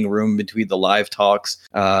breathing room between the live talks.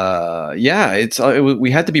 We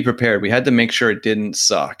had to be prepared. We had to make sure it didn't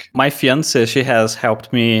suck. My fiance, she has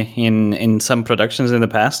helped me in some productions in the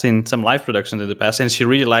past, in some live productions in the past, and she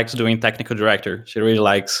really likes doing technical director. She really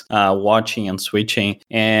likes watching and switching.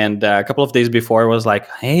 And a couple of days before, I was like,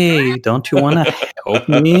 "Hey, don't you want to help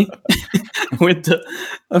me with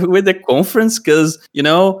the conference? Because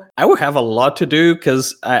I will have a lot to do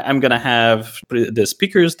because I'm gonna have the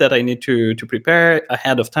speakers that I need to prepare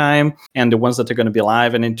ahead of time, and the ones that are going to be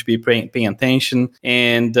live, I need to be paying attention."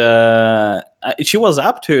 And she was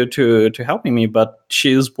up to helping me, but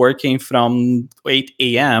she's working from 8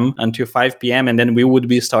 a.m. until 5 p.m. and then we would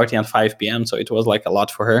be starting at 5 p.m. So it was like a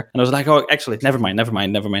lot for her. And I was like, "Oh, actually, never mind.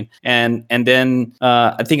 And then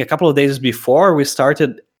I think a couple of days before we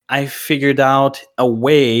started, I figured out a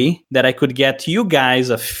way that I could get you guys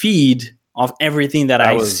a feed of everything that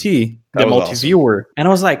I see, the multi-viewer. Awesome. And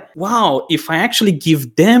I was like, wow, if I actually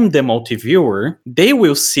give them the multi-viewer, they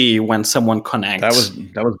will see when someone connects.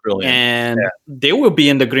 That was brilliant. And they will be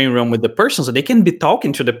in the green room with the person, so they can be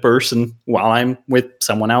talking to the person while I'm with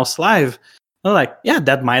someone else live. I was like, yeah,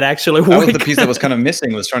 that might actually work. That was the piece that was kind of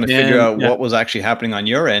missing, was trying to figure out what was actually happening on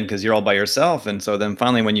your end, because you're all by yourself. And so then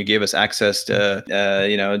finally, when you gave us access to,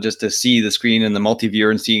 just to see the screen and the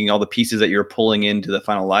multi-viewer and seeing all the pieces that you're pulling into the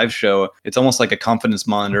final live show, it's almost like a confidence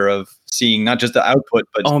monitor of seeing not just the output,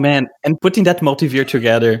 but... Oh, man. And putting that multi-viewer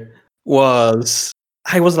together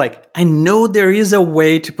I was like, I know there is a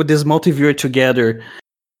way to put this multi-viewer together.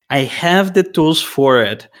 I have the tools for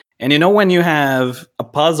it. And when you have a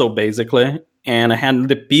puzzle, basically, and I had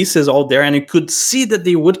the pieces all there, and you could see that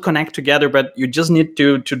they would connect together, but you just need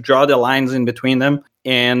to draw the lines in between them.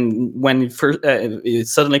 And when it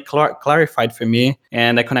suddenly clarified for me,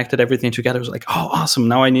 and I connected everything together, it was like, oh, awesome!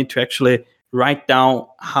 Now I need to actually write down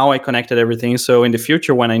how I connected everything. So in the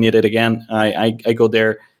future, when I need it again, I go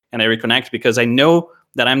there and I reconnect, because I know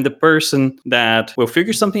that I'm the person that will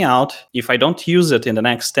figure something out. If I don't use it in the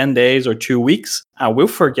next 10 days or 2 weeks, I will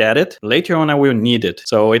forget it. Later on, I will need it.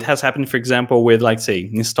 So it has happened, for example, with, like, say,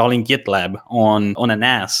 installing GitLab on a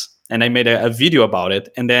NAS. And I made a video about it.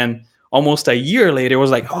 And then almost a year later, I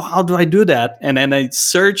was like, oh, how do I do that? And then I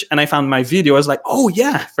searched and I found my video. I was like, oh,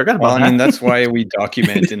 yeah, forgot about that. I mean, that's why we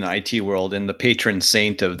document in the IT world. And the patron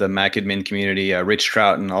saint of the Mac admin community, Rich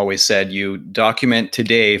Troughton, always said, you document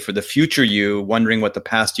today for the future you, wondering what the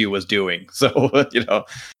past you was doing. So,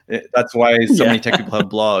 that's why so many tech people have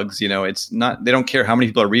blogs. It's not, they don't care how many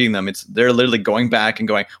people are reading them. They're literally going back and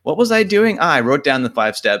going, what was I doing? I wrote down the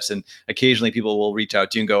 5 steps. And occasionally people will reach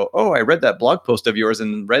out to you and go, oh, I read that blog post of yours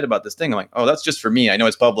and read about this thing. I'm like, oh, that's just for me. I know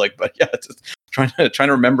it's public, but yeah, it's just trying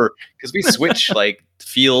to remember, because we switch like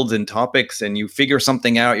fields and topics, and you figure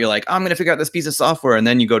something out. You're like, oh, I'm going to figure out this piece of software. And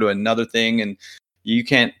then you go to another thing, and you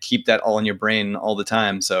can't keep that all in your brain all the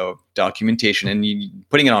time. So documentation, and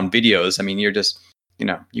putting it on videos. I mean, you're just,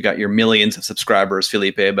 you got your millions of subscribers,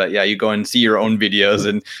 Felipe, but yeah, you go and see your own videos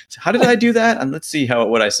and how did I do that? And let's see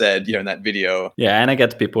what I said, in that video. Yeah. And I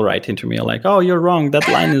get people writing to me like, oh, you're wrong. That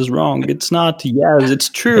line is wrong. It's not. Yes, it's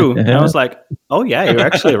true. And I was like, oh yeah, you're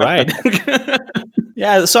actually right.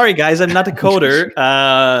 Yeah, sorry guys, I'm not a coder.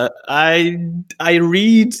 I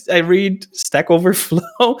read Stack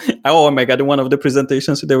Overflow. Oh my god, one of the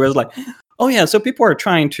presentations there was like, oh yeah, so people are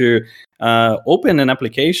trying to open an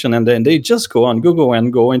application, and then they just go on Google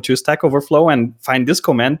and go into Stack Overflow and find this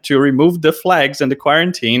command to remove the flags and the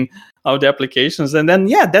quarantine of the applications, and then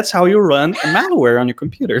that's how you run a malware on your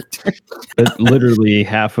computer. But literally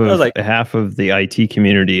half of the IT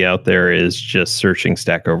community out there is just searching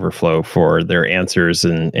Stack Overflow for their answers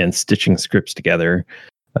and stitching scripts together.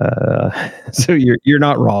 So you're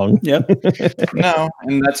not wrong. Yep. No,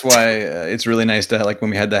 and that's why it's really nice to, like, when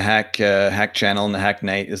we had the hack channel and the hack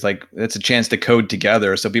night, is like, it's a chance to code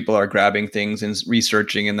together. So people are grabbing things and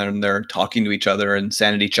researching, and then they're talking to each other and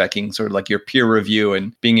sanity checking, sort of like your peer review,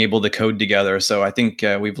 and being able to code together. So I think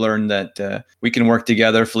we've learned that we can work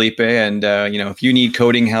together, Felipe. And if you need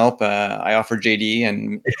coding help, I offer JD.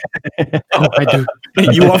 And oh, I do.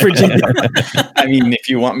 You offer JD. I mean, if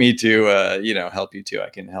you want me to, help you too, I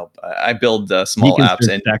can help. I build small apps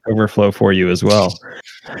and Stack Overflow for you as well.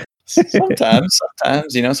 Sometimes,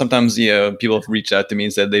 people have reached out to me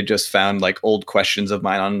and said they just found like old questions of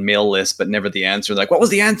mine on mail lists, but never the answer. Like, what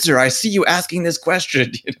was the answer? I see you asking this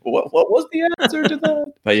question. What was the answer to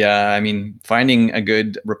that? But yeah, I mean, finding a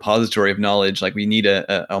good repository of knowledge, like we need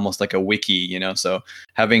a almost like a wiki, So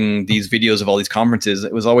having these videos of all these conferences,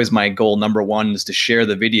 it was always my goal. Number one is to share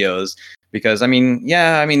the videos. Because in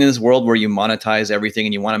this world where you monetize everything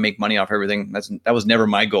and you want to make money off everything, that was never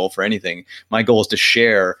my goal for anything. My goal is to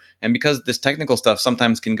share. And because this technical stuff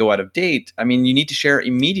sometimes can go out of date, I mean, you need to share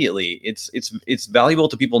immediately. It's valuable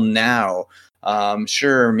to people now.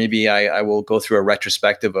 Sure, maybe I will go through a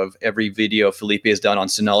retrospective of every video Felipe has done on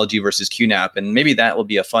Synology versus QNAP, and maybe that will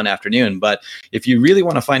be a fun afternoon. But if you really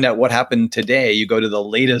want to find out what happened today, you go to the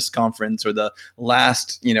latest conference or the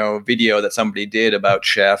last, video that somebody did about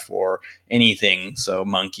Chef or anything. So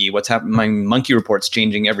Monkey, what's happening? My Monkey report's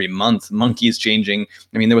changing every month. Monkey is changing.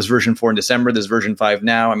 I mean, there was version 4 in December. There's version 5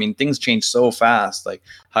 now. I mean, things change so fast. Like,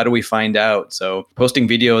 how do we find out? So posting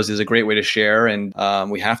videos is a great way to share, and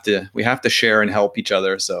we have to share and help each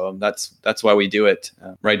other. So that's why we do it,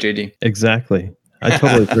 right, JD? Exactly. I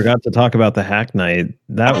totally forgot to talk about the hack night.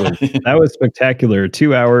 That was spectacular.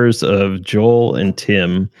 2 hours of Joel and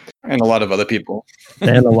Tim, and a lot of other people,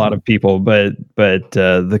 but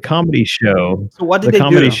the comedy show. So what did the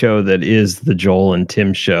comedy show that is the Joel and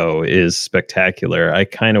Tim show is spectacular. I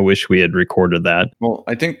kind of wish we had recorded that. Well,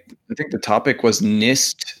 I think the topic was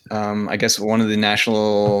NIST. I guess one of the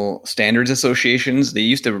national standards associations. They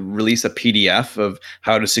used to release a PDF of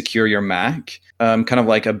how to secure your Mac. Kind of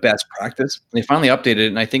like a best practice. They finally updated it,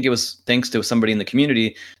 and I think it was thanks to somebody in the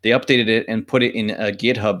community. They updated it and put it in a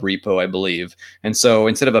GitHub repo, I believe. And so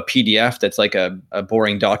instead of a PDF that's like a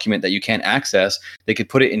boring document that you can't access, they could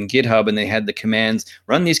put it in GitHub, and they had the commands,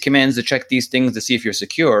 run these commands to check these things to see if you're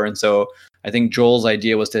secure. And so I think Joel's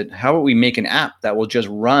idea was how about we make an app that will just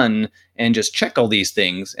run and just check all these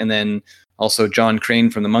things. And then also John Crane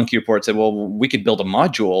from the Monkey Report said, well, we could build a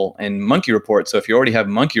module in Monkey Report. So if you already have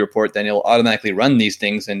Monkey Report, then it'll automatically run these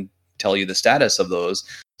things and tell you the status of those.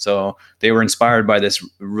 So they were inspired by this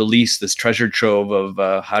release, this treasure trove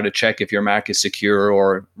of how to check if your Mac is secure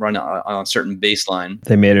or run on a certain baseline.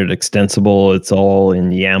 They made it extensible. It's all in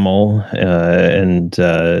YAML, and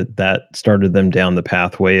that started them down the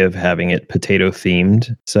pathway of having it potato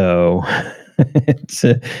themed. So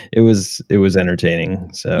it was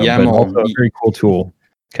entertaining. So, YAML, but also a very cool tool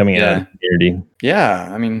coming out of the community. Yeah,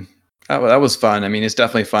 I mean, that was fun. I mean, it's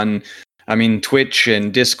definitely fun. I mean, Twitch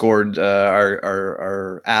and Discord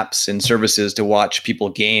are apps and services to watch people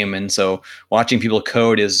game, and so watching people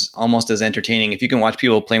code is almost as entertaining. If you can watch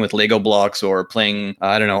people playing with Lego blocks or playing,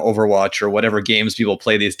 I don't know, Overwatch or whatever games people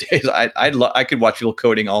play these days, I could watch people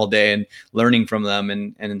coding all day and learning from them.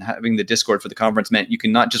 And having the Discord for the conference meant you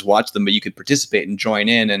can not just watch them, but you could participate and join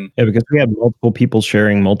in. And yeah, because we had multiple people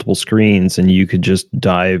sharing multiple screens, and you could just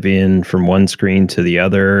dive in from one screen to the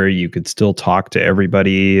other. You could still talk to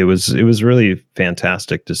everybody. It was really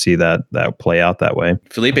fantastic to see that play out that way.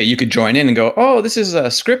 Felipe, you could join in and go, oh, this is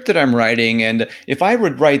a script that I'm writing, and if I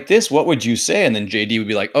would write this, what would you say? And then JD would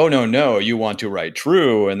be like, oh, no, you want to write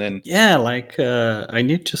true. And then I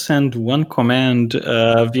need to send one command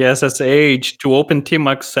via SSH to open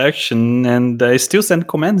Tmux section, and I still send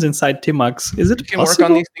commands inside Tmux. Is it we can possible? work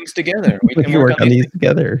on these things together. We can work on these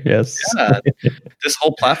together. Yes. Yeah. This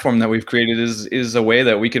whole platform that we've created is a way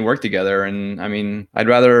that we can work together. And I mean, I'd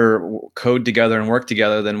rather code together and work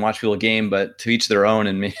together than watch people game, but to each their own.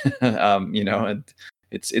 And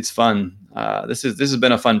it's fun. This has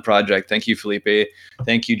been a fun project. Thank you, Felipe.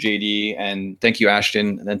 Thank you, JD, and thank you,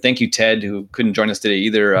 Ashton, and thank you, Ted, who couldn't join us today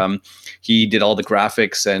either. He did all the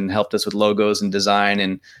graphics and helped us with logos and design,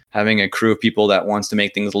 and having a crew of people that wants to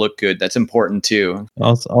make things look good. That's important too.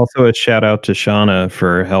 Also a shout out to Shauna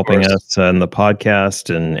for helping us on the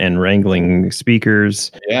podcast and wrangling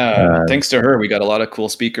speakers. Yeah, thanks to her, we got a lot of cool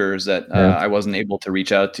speakers that I wasn't able to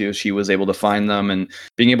reach out to. She was able to find them, and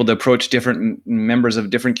being able to approach different members of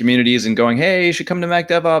different communities and going, hey, you should come to Mac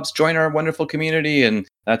DevOps, join our wonderful community. And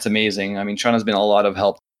that's amazing. I mean, Shauna's been a lot of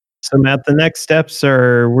help. So, Matt, the next steps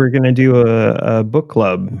are we're going to do a book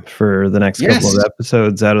club for the next couple of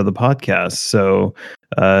episodes out of the podcast. So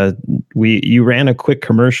you ran a quick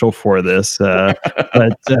commercial for this, but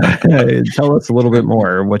tell us a little bit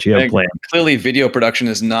more what you have planned. Clearly, video production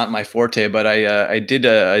is not my forte, but I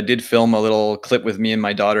did film a little clip with me and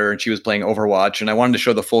my daughter, and she was playing Overwatch, and I wanted to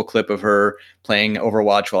show the full clip of her playing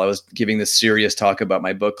Overwatch while I was giving this serious talk about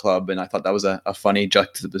my book club, and I thought that was a funny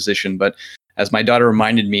juxtaposition, but as my daughter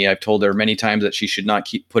reminded me, I've told her many times that she should not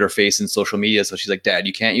put her face in social media. So she's like, Dad,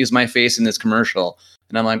 you can't use my face in this commercial.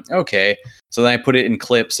 And I'm like, okay. So then I put it in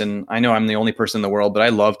clips, and I know I'm the only person in the world, but I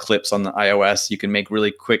love clips on the iOS. You can make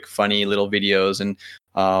really quick, funny little videos. And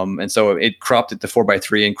so it cropped it to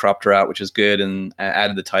 4:3 and cropped her out, which is good, and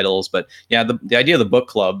added the titles. But yeah, the idea of the book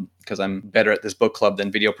club, because I'm better at this book club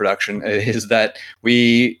than video production, is that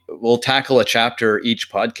we will tackle a chapter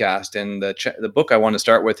each podcast. And the book I want to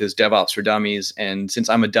start with is DevOps for Dummies. And since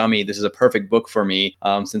I'm a dummy, this is a perfect book for me.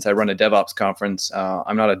 Since I run a DevOps conference,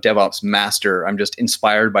 I'm not a DevOps master. I'm just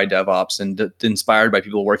inspired by DevOps and inspired by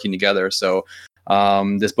people working together. So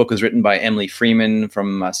this book was written by Emily Freeman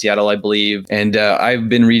from Seattle, I believe. And I've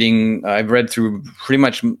read through pretty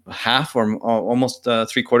much half or almost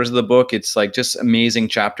 3/4 of the book. It's like just amazing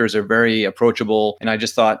chapters. Are very approachable. And I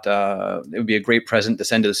just thought it would be a great present to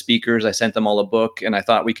send to the speakers. I sent them all a book, and I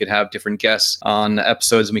thought we could have different guests on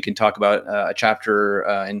episodes, and we can talk about a chapter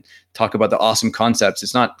and talk about the awesome concepts.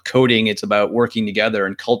 It's not coding. It's about working together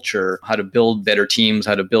and culture, how to build better teams,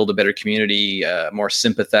 how to build a better community, more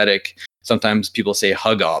sympathetic. Sometimes people say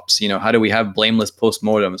hug ops. How do we have blameless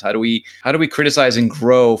postmortems? How do we criticize and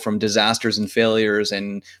grow from disasters and failures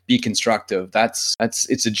and be constructive?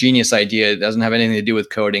 It's a genius idea. It doesn't have anything to do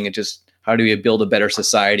with coding. It just, how do we build a better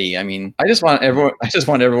society? I mean, I just want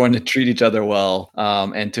everyone to treat each other well,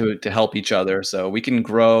 and to help each other so we can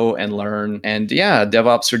grow and learn. And yeah,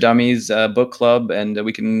 DevOps for Dummies book club, and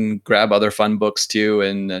we can grab other fun books too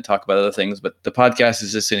and talk about other things. But the podcast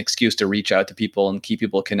is just an excuse to reach out to people and keep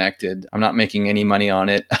people connected. I'm not making any money on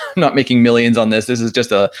it. I'm not making millions on this. This is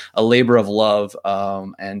just a labor of love,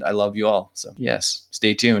 and I love you all. So yes,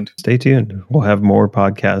 stay tuned. Stay tuned. We'll have more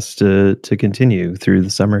podcasts to continue through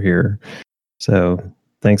the summer here. So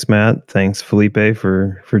thanks, Matt. Thanks, Felipe,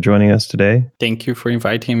 for joining us today. Thank you for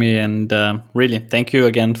inviting me. And really, thank you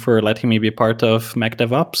again for letting me be part of Mac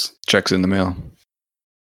DevOps. Checks in the mail.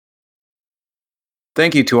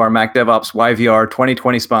 Thank you to our Mac DevOps YVR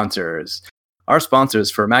 2020 sponsors. Our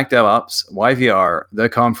sponsors for Mac DevOps YVR, the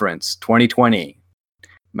conference 2020.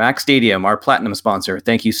 Mac Stadium, our platinum sponsor.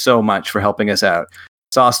 Thank you so much for helping us out.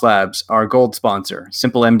 Sauce Labs, our gold sponsor,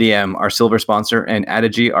 Simple MDM, our silver sponsor, and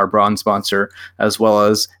Adigy, our bronze sponsor, as well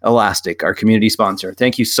as Elastic, our community sponsor.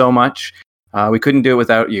 Thank you so much. We couldn't do it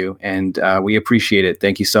without you, and we appreciate it.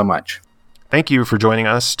 Thank you so much. Thank you for joining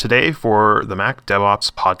us today for the Mac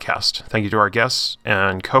DevOps Podcast. Thank you to our guests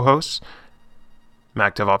and co-hosts.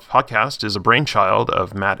 Mac DevOps Podcast is a brainchild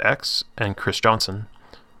of Matt X and Chris Johnson.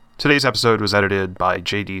 Today's episode was edited by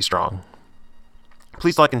JD Strong.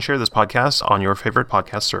 Please like and share this podcast on your favorite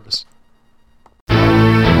podcast service.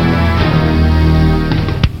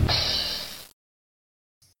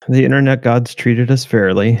 The internet gods treated us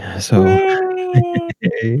fairly, so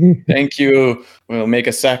thank you. We'll make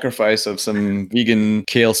a sacrifice of some vegan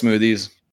kale smoothies.